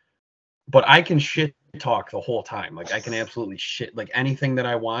think. But I can shit talk the whole time. Like, I can absolutely shit, like, anything that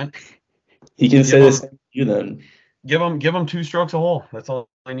I want. He can say this to you then. Give him 2 strokes a hole. That's all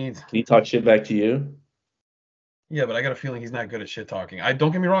I need. Can he talk shit back to you? Yeah, but I got a feeling he's not good at shit talking.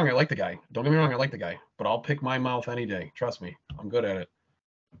 Don't get me wrong, I like the guy. But I'll pick my mouth any day. Trust me, I'm good at it.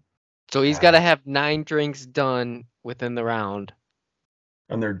 So he's got to have 9 drinks done within the round,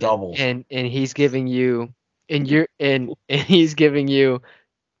 and they're doubles. And he's giving you he's giving you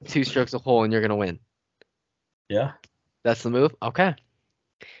 2 strokes a hole, and you're gonna win. Yeah, that's the move. Okay,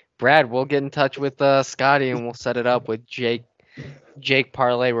 Brad, we'll get in touch with Scotty and we'll set it up with Jake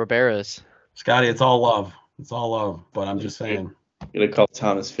Parlay Riberas. Scotty, it's all love. It's all love. But I'm just saying, gonna call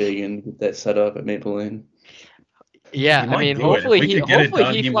Thomas Fagan, get that set up at Maple Lane. Yeah, I mean, hopefully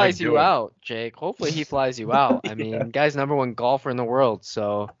he flies you out, Jake. Hopefully he flies you out. I mean, guy's #1 golfer in the world,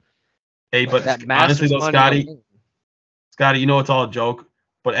 so. Hey, but honestly though, Scotty, you know it's all a joke,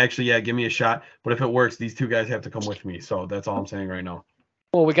 but actually, yeah, give me a shot. But if it works, these 2 guys have to come with me. So that's all I'm saying right now.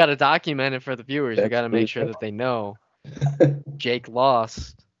 Well, we got to document it for the viewers. We got to make sure that they know Jake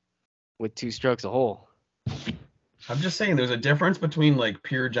lost with 2 strokes a hole. I'm just saying there's a difference between like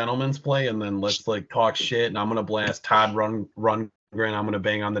pure gentleman's play and then let's like talk shit and I'm gonna blast Todd Rundgren. I'm gonna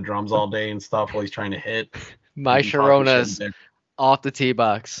bang on the drums all day and stuff while he's trying to hit. My Sharona's Off the tee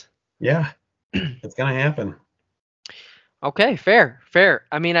box. Yeah, it's gonna happen. Okay, fair.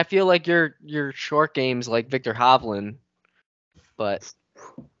 I mean, I feel like your short game's like Victor Hovland, but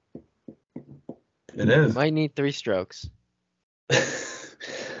It is. you might need 3 strokes. It's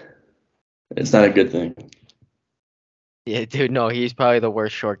not a good thing. Yeah, dude, no, he's probably the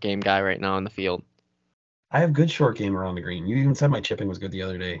worst short game guy right now in the field. I have good short game around the green. You even said my chipping was good the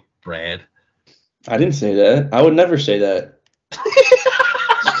other day, Brad. I didn't say that. I would never say that.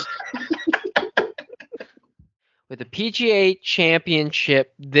 With the PGA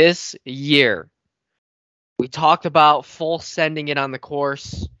Championship this year, we talked about full sending it on the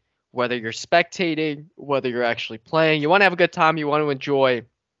course, whether you're spectating, whether you're actually playing. You want to have a good time. You want to enjoy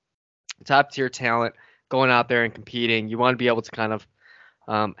top tier talent going out there and competing. You want to be able to kind of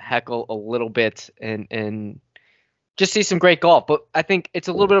heckle a little bit and just see some great golf. But I think it's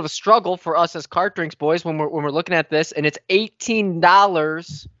a little bit of a struggle for us as Cart Drinks boys when we're looking at this, and it's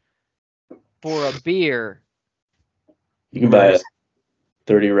 $18 for a beer. You can buy a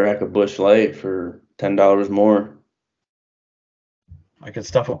 30 rack of Busch Light for $10 more. I could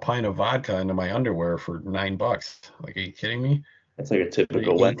stuff a pint of vodka into my underwear for $9. Like, are you kidding me? That's like a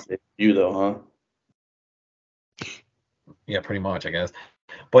typical Wednesday for you, though, huh? Yeah, pretty much, I guess.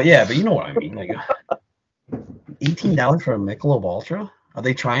 But yeah, but you know what I mean. Like, $18 for a Michelob Ultra? Are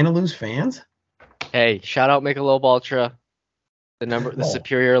they trying to lose fans? Hey, shout out Michelob Ultra, the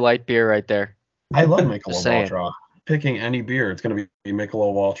superior light beer right there. I love Michelob Ultra. Picking any beer, it's going to be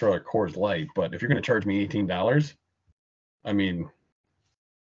Michelob Ultra or Coors Light. But if you're going to charge me $18, I mean,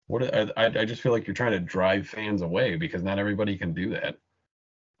 I just feel like you're trying to drive fans away because not everybody can do that.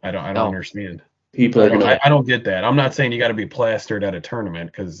 I don't understand. I don't get that. I'm not saying you got to be plastered at a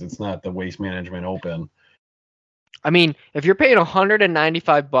tournament because it's not the Waste Management Open. I mean, if you're paying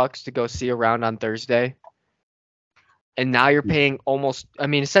 $195 to go see a round on Thursday, and now you're paying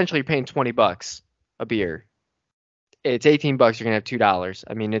essentially you're paying $20 a beer. It's $18. You're gonna have $2.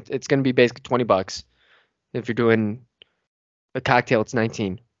 I mean, it's gonna be basically $20. If you're doing a cocktail, it's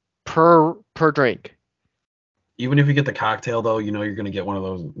 $19 per drink. Even if you get the cocktail, though, you know you're gonna get one of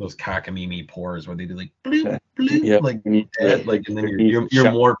those cockamamie pours where they do like bloop, bloop, yep. like and then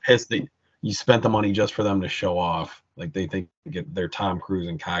you're more pissed that you spent the money just for them to show off. Like they think get their Tom Cruise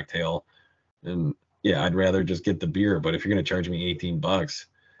and cocktail, and yeah, I'd rather just get the beer. But if you're gonna charge me $18,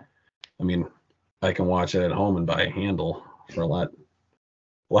 I mean, I can watch it at home and buy a handle for a lot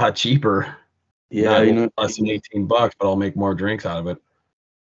cheaper. Yeah, less than $18, but I'll make more drinks out of it.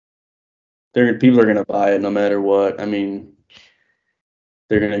 People are gonna buy it no matter what. I mean,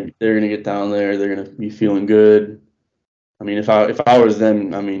 they're gonna get down there. They're gonna be feeling good. I mean, if I was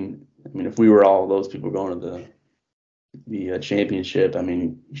them, I mean, if we were all those people going to the championship, I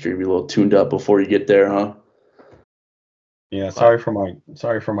mean, you should be a little tuned up before you get there, huh? Yeah, sorry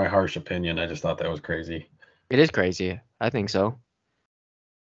for my harsh opinion. I just thought that was crazy. It is crazy. I think so.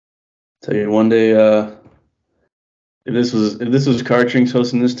 Tell you one day, if this was Cart Drinks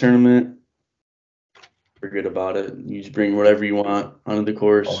hosting this tournament, forget about it. You just bring whatever you want onto the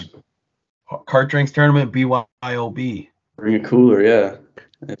course. Cart Drinks tournament, BYOB. Bring a cooler, yeah,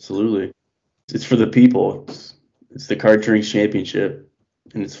 absolutely. It's for the people. It's the Cart Drinks Championship,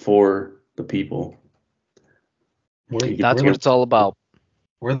 and it's for the people. That's what it's all about.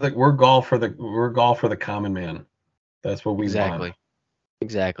 We're golf for the common man. That's what we want.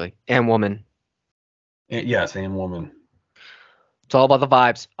 Exactly. And woman. And woman. It's all about the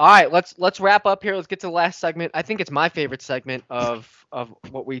vibes. All right, let's wrap up here. Let's get to the last segment. I think it's my favorite segment of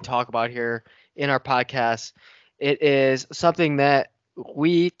what we talk about here in our podcast. It is something that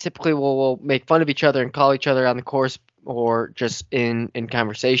we typically will make fun of each other and call each other on the course or just in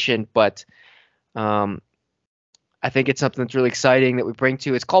conversation, but I think it's something that's really exciting that we bring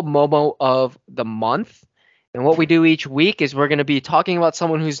to. It's called Momo of the Month. And what we do each week is we're going to be talking about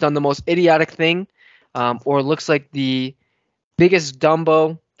someone who's done the most idiotic thing or looks like the biggest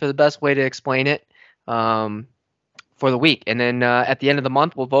Dumbo, for the best way to explain it, for the week. And then at the end of the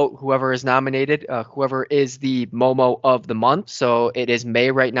month, we'll vote whoever is nominated, whoever is the Momo of the month. So it is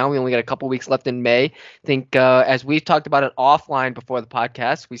May right now. We only got a couple weeks left in May. I think as we've talked about it offline before the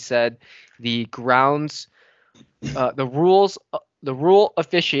podcast, we said the grounds, the rule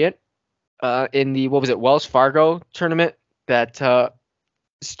officiant in the, Wells Fargo tournament that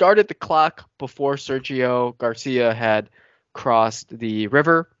started the clock before Sergio Garcia had crossed the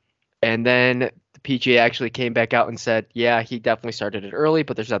river. And then the PGA actually came back out and said, yeah, he definitely started it early,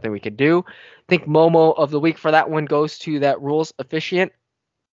 but there's nothing we could do. I think Momo of the week for that one goes to that rules officiant.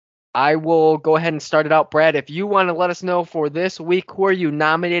 I will go ahead and start it out. Brad, if you want to let us know for this week, who are you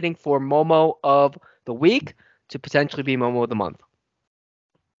nominating for Momo of the week? to potentially be Momo of the Month?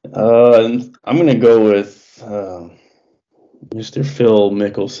 I'm gonna go with Mr. Phil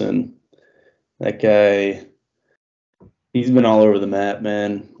Mickelson. That guy, he's been all over the map,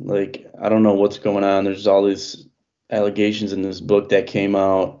 man. Like, I don't know what's going on. There's all these allegations in this book that came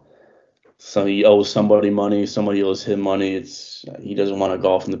out. So he owes somebody money, somebody owes him money. He doesn't want to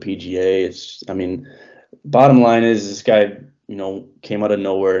golf in the PGA. I mean, bottom line is this guy, came out of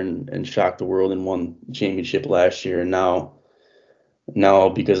nowhere and shocked the world and won the championship last year. And now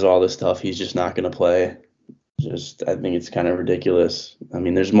because of all this stuff, he's just not going to play. I think it's kind of ridiculous. I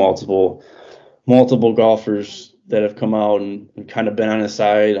mean, there's multiple golfers that have come out and kind of been on his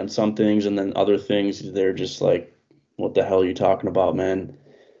side on some things, and then other things they're just like, what the hell are you talking about, man?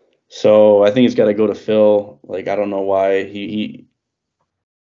 So I think it's got to go to Phil. Like, I don't know why he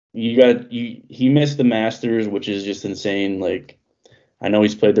missed the Masters, which is just insane. Like, I know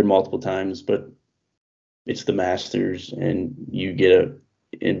he's played there multiple times, but it's the Masters, and you get a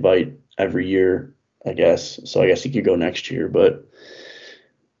invite every year, I guess. So I guess he could go next year, but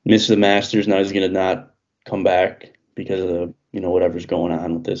missed the Masters. Now he's gonna not come back because of the whatever's going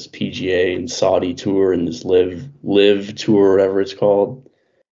on with this PGA and Saudi tour and this live tour, or whatever it's called.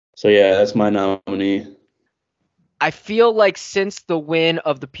 So yeah, that's my nominee. I feel like since the win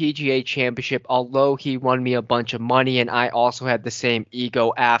of the PGA Championship, although he won me a bunch of money and I also had the same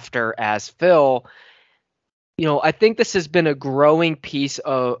ego after as Phil, I think this has been a growing piece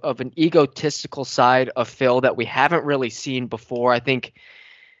of an egotistical side of Phil that we haven't really seen before. I think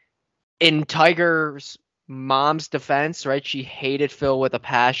in Tiger's mom's defense, right, she hated Phil with a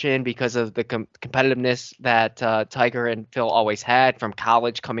passion because of the competitiveness that Tiger and Phil always had from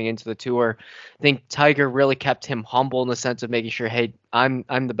college coming into the tour. I think Tiger really kept him humble in the sense of making sure, hey, I'm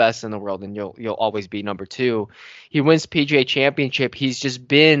the best in the world and you'll always be number two. He wins PGA Championship. He's just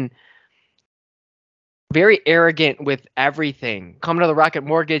been very arrogant with everything. Coming to the Rocket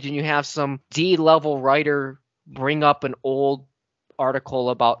Mortgage and you have some D-level writer bring up an old article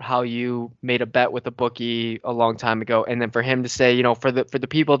about how you made a bet with a bookie a long time ago, and then for him to say, for the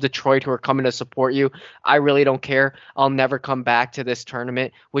people of Detroit who are coming to support you, I really don't care. I'll never come back to this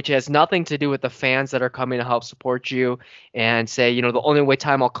tournament, which has nothing to do with the fans that are coming to help support you, and say, the only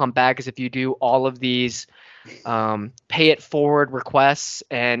time I'll come back is if you do all of these pay it forward requests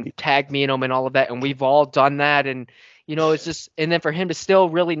and tag me in them and all of that, and we've all done that, and it's just, and then for him to still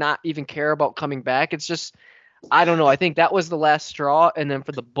really not even care about coming back, it's just, I don't know. I think that was the last straw. And then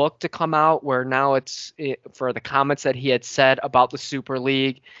for the book to come out where now for the comments that he had said about the Super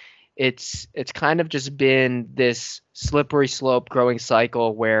League, it's kind of just been this slippery slope growing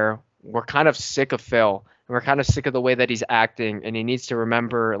cycle where we're kind of sick of Phil and we're kind of sick of the way that he's acting. And he needs to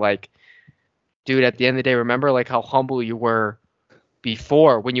remember, like, dude, at the end of the day, remember like how humble you were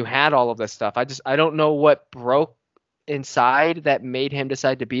before when you had all of this stuff. I don't know what broke inside that made him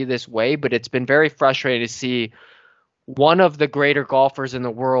decide to be this way, but it's been very frustrating to see one of the greater golfers in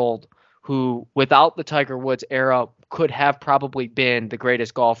the world who, without the Tiger Woods era, could have probably been the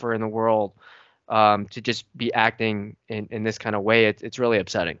greatest golfer in the world, to just be acting in this kind of way. It's really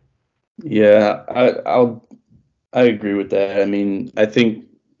upsetting. Yeah, I agree with that. I mean, I think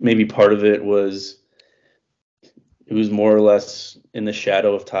maybe part of it was more or less in the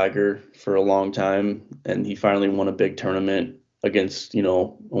shadow of Tiger for a long time, and he finally won a big tournament against,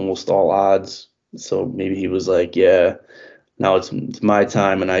 almost all odds. So maybe he was like, yeah, now it's my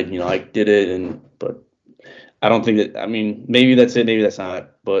time, and I did it, but I don't think that, I mean, maybe that's it, maybe that's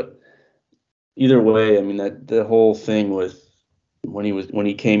not, but either way, I mean, that the whole thing with when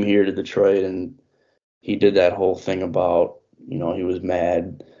he came here to Detroit and he did that whole thing about, he was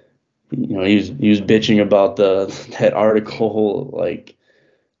mad. He was bitching about that article, like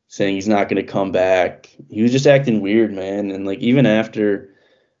saying he's not going to come back. He was just acting weird, man. And like even after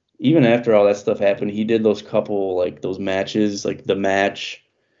all that stuff happened, he did those couple, like those matches, like the match.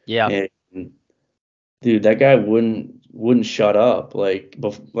 Yeah. And dude, that guy wouldn't shut up. Like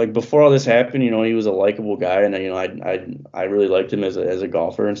before all this happened, he was a likable guy, and I really liked him as a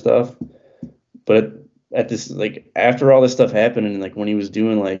golfer and stuff. But at this, like after all this stuff happened, and like when he was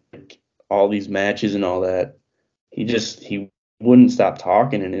doing like all these matches and all that, he wouldn't stop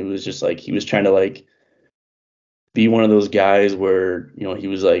talking, and it was just like he was trying to like be one of those guys where he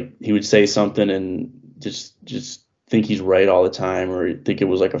was like he would say something and just think he's right all the time, or think it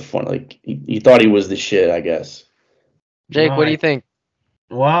was like a fun, like he thought he was the shit, I guess. Jake, what do you think?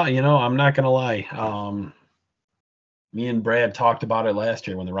 Well, I'm not gonna lie. Me and Brad talked about it last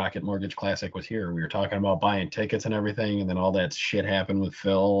year when the Rocket Mortgage Classic was here. We were talking about buying tickets and everything, and then all that shit happened with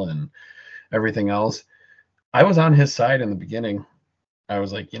Phil and everything else. I was on his side in the beginning. I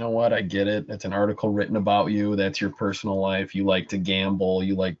was like, you know what? I get it. It's an article written about you. That's your personal life. You like to gamble.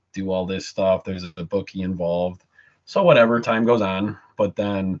 You like to do all this stuff. There's a bookie involved. So whatever, time goes on. But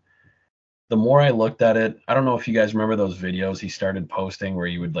then the more I looked at it, I don't know if you guys remember those videos he started posting where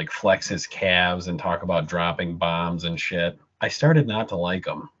he would like flex his calves and talk about dropping bombs and shit. I started not to like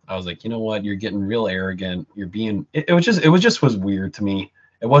him. I was like, you know what? You're getting real arrogant. You're being, it was weird to me.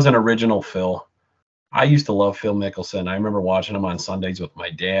 It wasn't original Phil. I used to love Phil Mickelson. I remember watching him on Sundays with my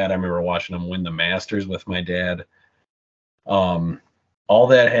dad. I remember watching him win the Masters with my dad. All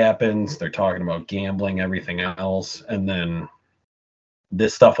that happens. They're talking about gambling, everything else. And then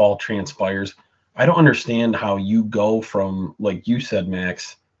this stuff all transpires. I don't understand how you go from, like you said,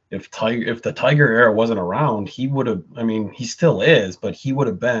 Max, if the Tiger era wasn't around, he would have, I mean, he still is, but he would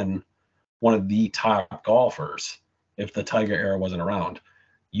have been one of the top golfers if the Tiger era wasn't around.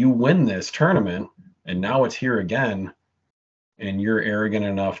 You win this tournament, and now it's here again, and you're arrogant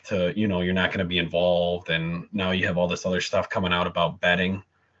enough to, you know, you're not going to be involved, and now you have all this other stuff coming out about betting.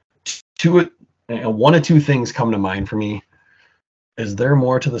 One of two things come to mind for me. Is there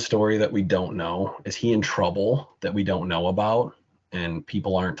more to the story that we don't know? Is he in trouble that we don't know about and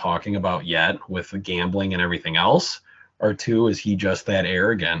people aren't talking about yet with the gambling and everything else? Or two, is he just that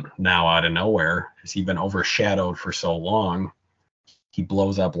arrogant now out of nowhere? Has he been overshadowed for so long? He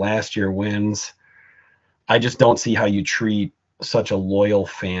blows up last year, wins. I just don't see how you treat such a loyal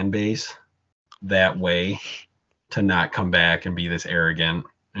fan base that way to not come back and be this arrogant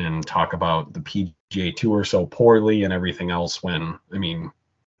and talk about the PGA Tour so poorly and everything else when, I mean,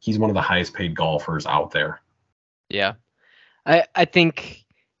 he's one of the highest paid golfers out there. Yeah. I think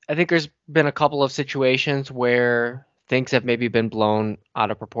there's been a couple of situations where things have maybe been blown out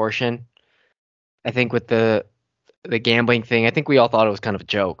of proportion. I think with the gambling thing, I think we all thought it was kind of a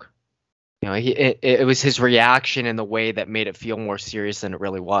joke. You know, it was his reaction in the way that made it feel more serious than it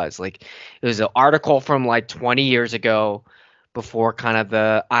really was. Like, it was an article from like 20 years ago before kind of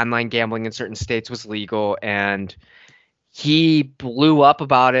the online gambling in certain states was legal, and he blew up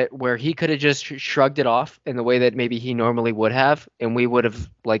about it where he could have just shrugged it off in the way that maybe he normally would have, and we would have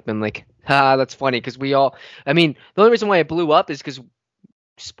like been like, that's funny, because we all, I mean, the only reason why it blew up is because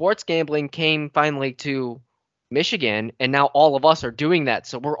sports gambling came finally to Michigan, and now all of us are doing that.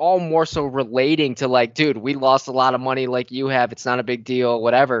 So we're all more so relating to like, dude, we lost a lot of money like you have. It's not a big deal,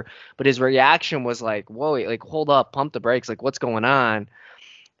 whatever. But his reaction was like, whoa, like, hold up, pump the brakes. Like, what's going on?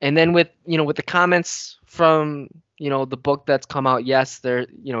 And then with the comments from, the book that's come out, yes, there,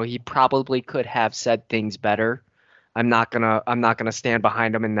 he probably could have said things better. I'm not gonna stand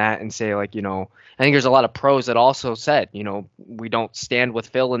behind him in that and say, like, I think there's a lot of pros that also said, we don't stand with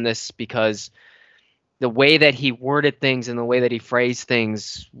Phil in this because the way that he worded things and the way that he phrased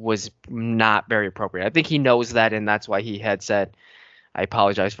things was not very appropriate. I think he knows that, and that's why he had said, I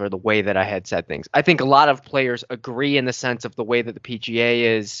apologize for the way that I had said things. I think a lot of players agree in the sense of the way that the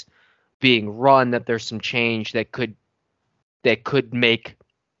PGA is being run, that there's some change that could make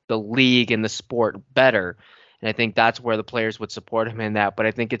the league and the sport better. And I think that's where the players would support him in that. But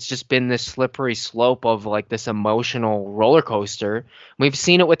I think it's just been this slippery slope of like this emotional roller coaster. We've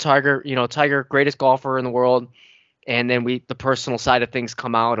seen it with Tiger, Tiger, greatest golfer in the world. And then the personal side of things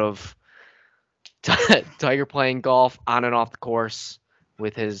come out of Tiger playing golf on and off the course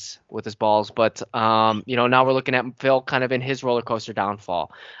with his balls. But, now we're looking at Phil kind of in his roller coaster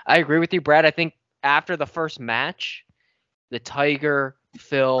downfall. I agree with you, Brad. I think after the first match, the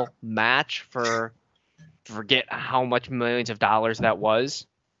Tiger-Phil match forget how much millions of dollars that was.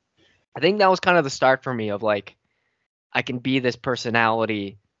 I think that was kind of the start for me of like, I can be this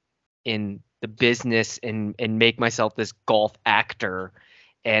personality in the business and make myself this golf actor.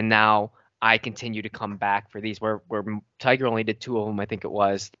 And now I continue to come back for these where Tiger only did two of them. I think it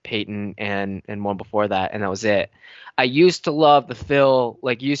was Peyton and one before that. And that was it. I used to love the Phil,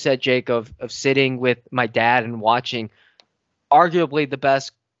 like you said, Jake, of sitting with my dad and watching arguably the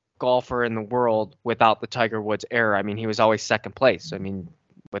best golfer in the world without the Tiger Woods era. I mean, he was always second place. I mean,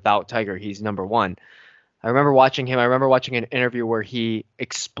 without Tiger, he's number one. I remember watching him. I remember watching an interview where he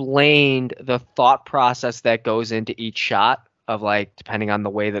explained the thought process that goes into each shot of like, depending on the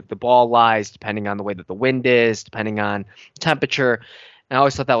way that the ball lies, depending on the way that the wind is, depending on temperature. And I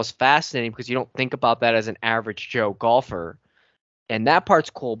always thought that was fascinating because you don't think about that as an average Joe golfer. And that part's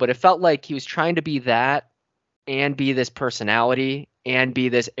cool, but it felt like he was trying to be that and be this personality and be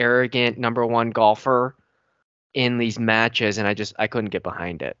this arrogant number one golfer in these matches. And I couldn't get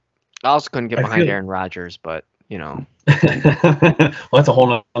behind it. I also couldn't get behind Aaron Rodgers, but well, that's a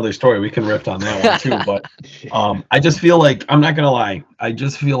whole other story. We can riff on that one too. But I just feel like, I'm not going to lie, I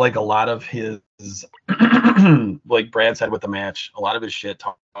just feel like a lot of his like Brad said with the match, a lot of his shit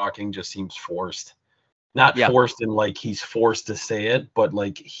talking just seems forced. Not forced in like he's forced to say it, but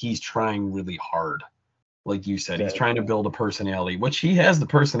like he's trying really hard. Like you said, he's trying to build a personality, which he has the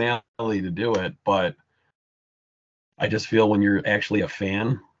personality to do it. But I just feel when you're actually a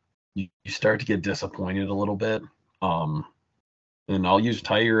fan, you start to get disappointed a little bit. And I'll use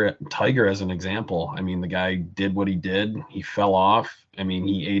Tiger as an example. I mean, the guy did what he did. He fell off. I mean,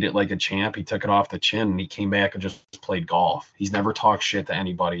 he ate it like a champ. He took it off the chin, and he came back and just played golf. He's never talked shit to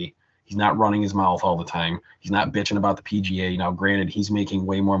anybody. He's not running his mouth all the time. He's not bitching about the PGA. Now, granted, he's making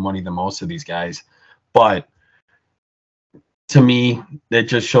way more money than most of these guys. But to me, it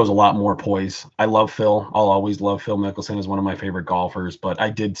just shows a lot more poise. I love Phil. I'll always love Phil Mickelson as one of my favorite golfers. But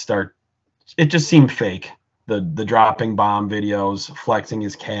it just seemed fake. The dropping bomb videos, flexing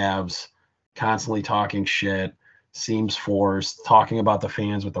his calves, constantly talking shit, seems forced, talking about the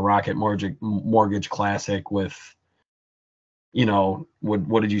fans with the Rocket Mortgage Classic with, you know,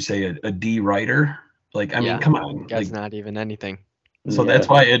 what did you say, a D writer? Like, I mean, come on. That's like, not even anything. So that's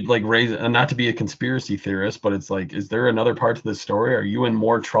why it like raises, not to be a conspiracy theorist, but it's like, is there another part to the story? Are you in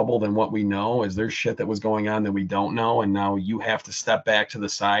more trouble than what we know? Is there shit that was going on that we don't know? And now you have to step back to the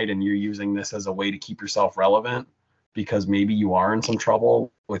side and you're using this as a way to keep yourself relevant because maybe you are in some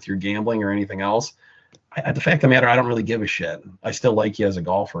trouble with your gambling or anything else. The fact of the matter, I don't really give a shit. I still like you as a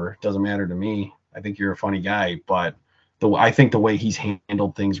golfer. It doesn't matter to me. I think you're a funny guy, but I think the way he's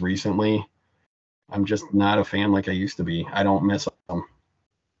handled things recently, I'm just not a fan like I used to be. I don't miss them.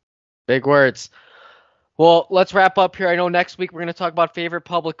 Big words. Well, let's wrap up here. I know next week we're going to talk about favorite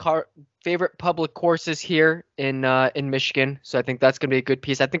public courses here in Michigan. So I think that's going to be a good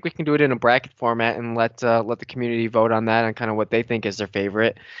piece. I think we can do it in a bracket format and let the community vote on that and kind of what they think is their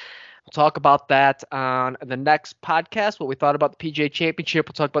favorite. We'll talk about that on the next podcast, what we thought about the PGA Championship.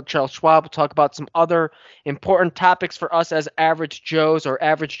 We'll talk about Charles Schwab. We'll talk about some other important topics for us as average Joes or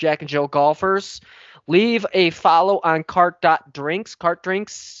average Jack and Jill golfers. Leave a follow on Cart.drinks, Cart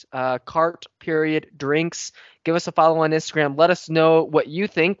Drinks, Cart.drinks. Give us a follow on Instagram. Let us know what you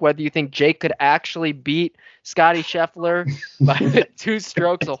think, whether you think Jake could actually beat Scotte Scheffler by 2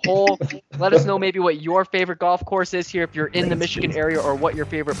 strokes a hole. Let us know maybe what your favorite golf course is here if you're in the Michigan area, or what your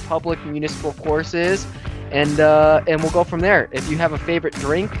favorite public municipal course is. And we'll go from there. If you have a favorite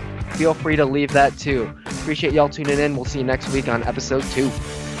drink, feel free to leave that too. Appreciate y'all tuning in. We'll see you next week on episode 2.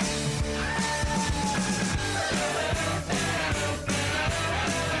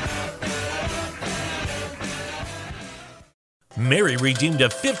 Mary redeemed a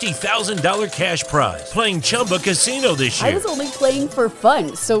 $50,000 cash prize playing Chumba Casino this year. I was only playing for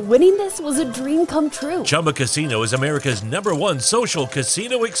fun, so winning this was a dream come true. Chumba Casino is America's #1 social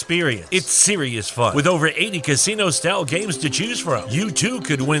casino experience. It's serious fun. With over 80 casino-style games to choose from, you too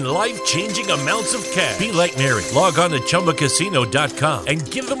could win life-changing amounts of cash. Be like Mary. Log on to ChumbaCasino.com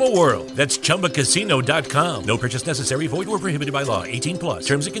and give them a whirl. That's ChumbaCasino.com. No purchase necessary. Void where prohibited by law. 18+.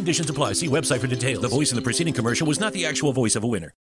 Terms and conditions apply. See website for details. The voice in the preceding commercial was not the actual voice of a winner.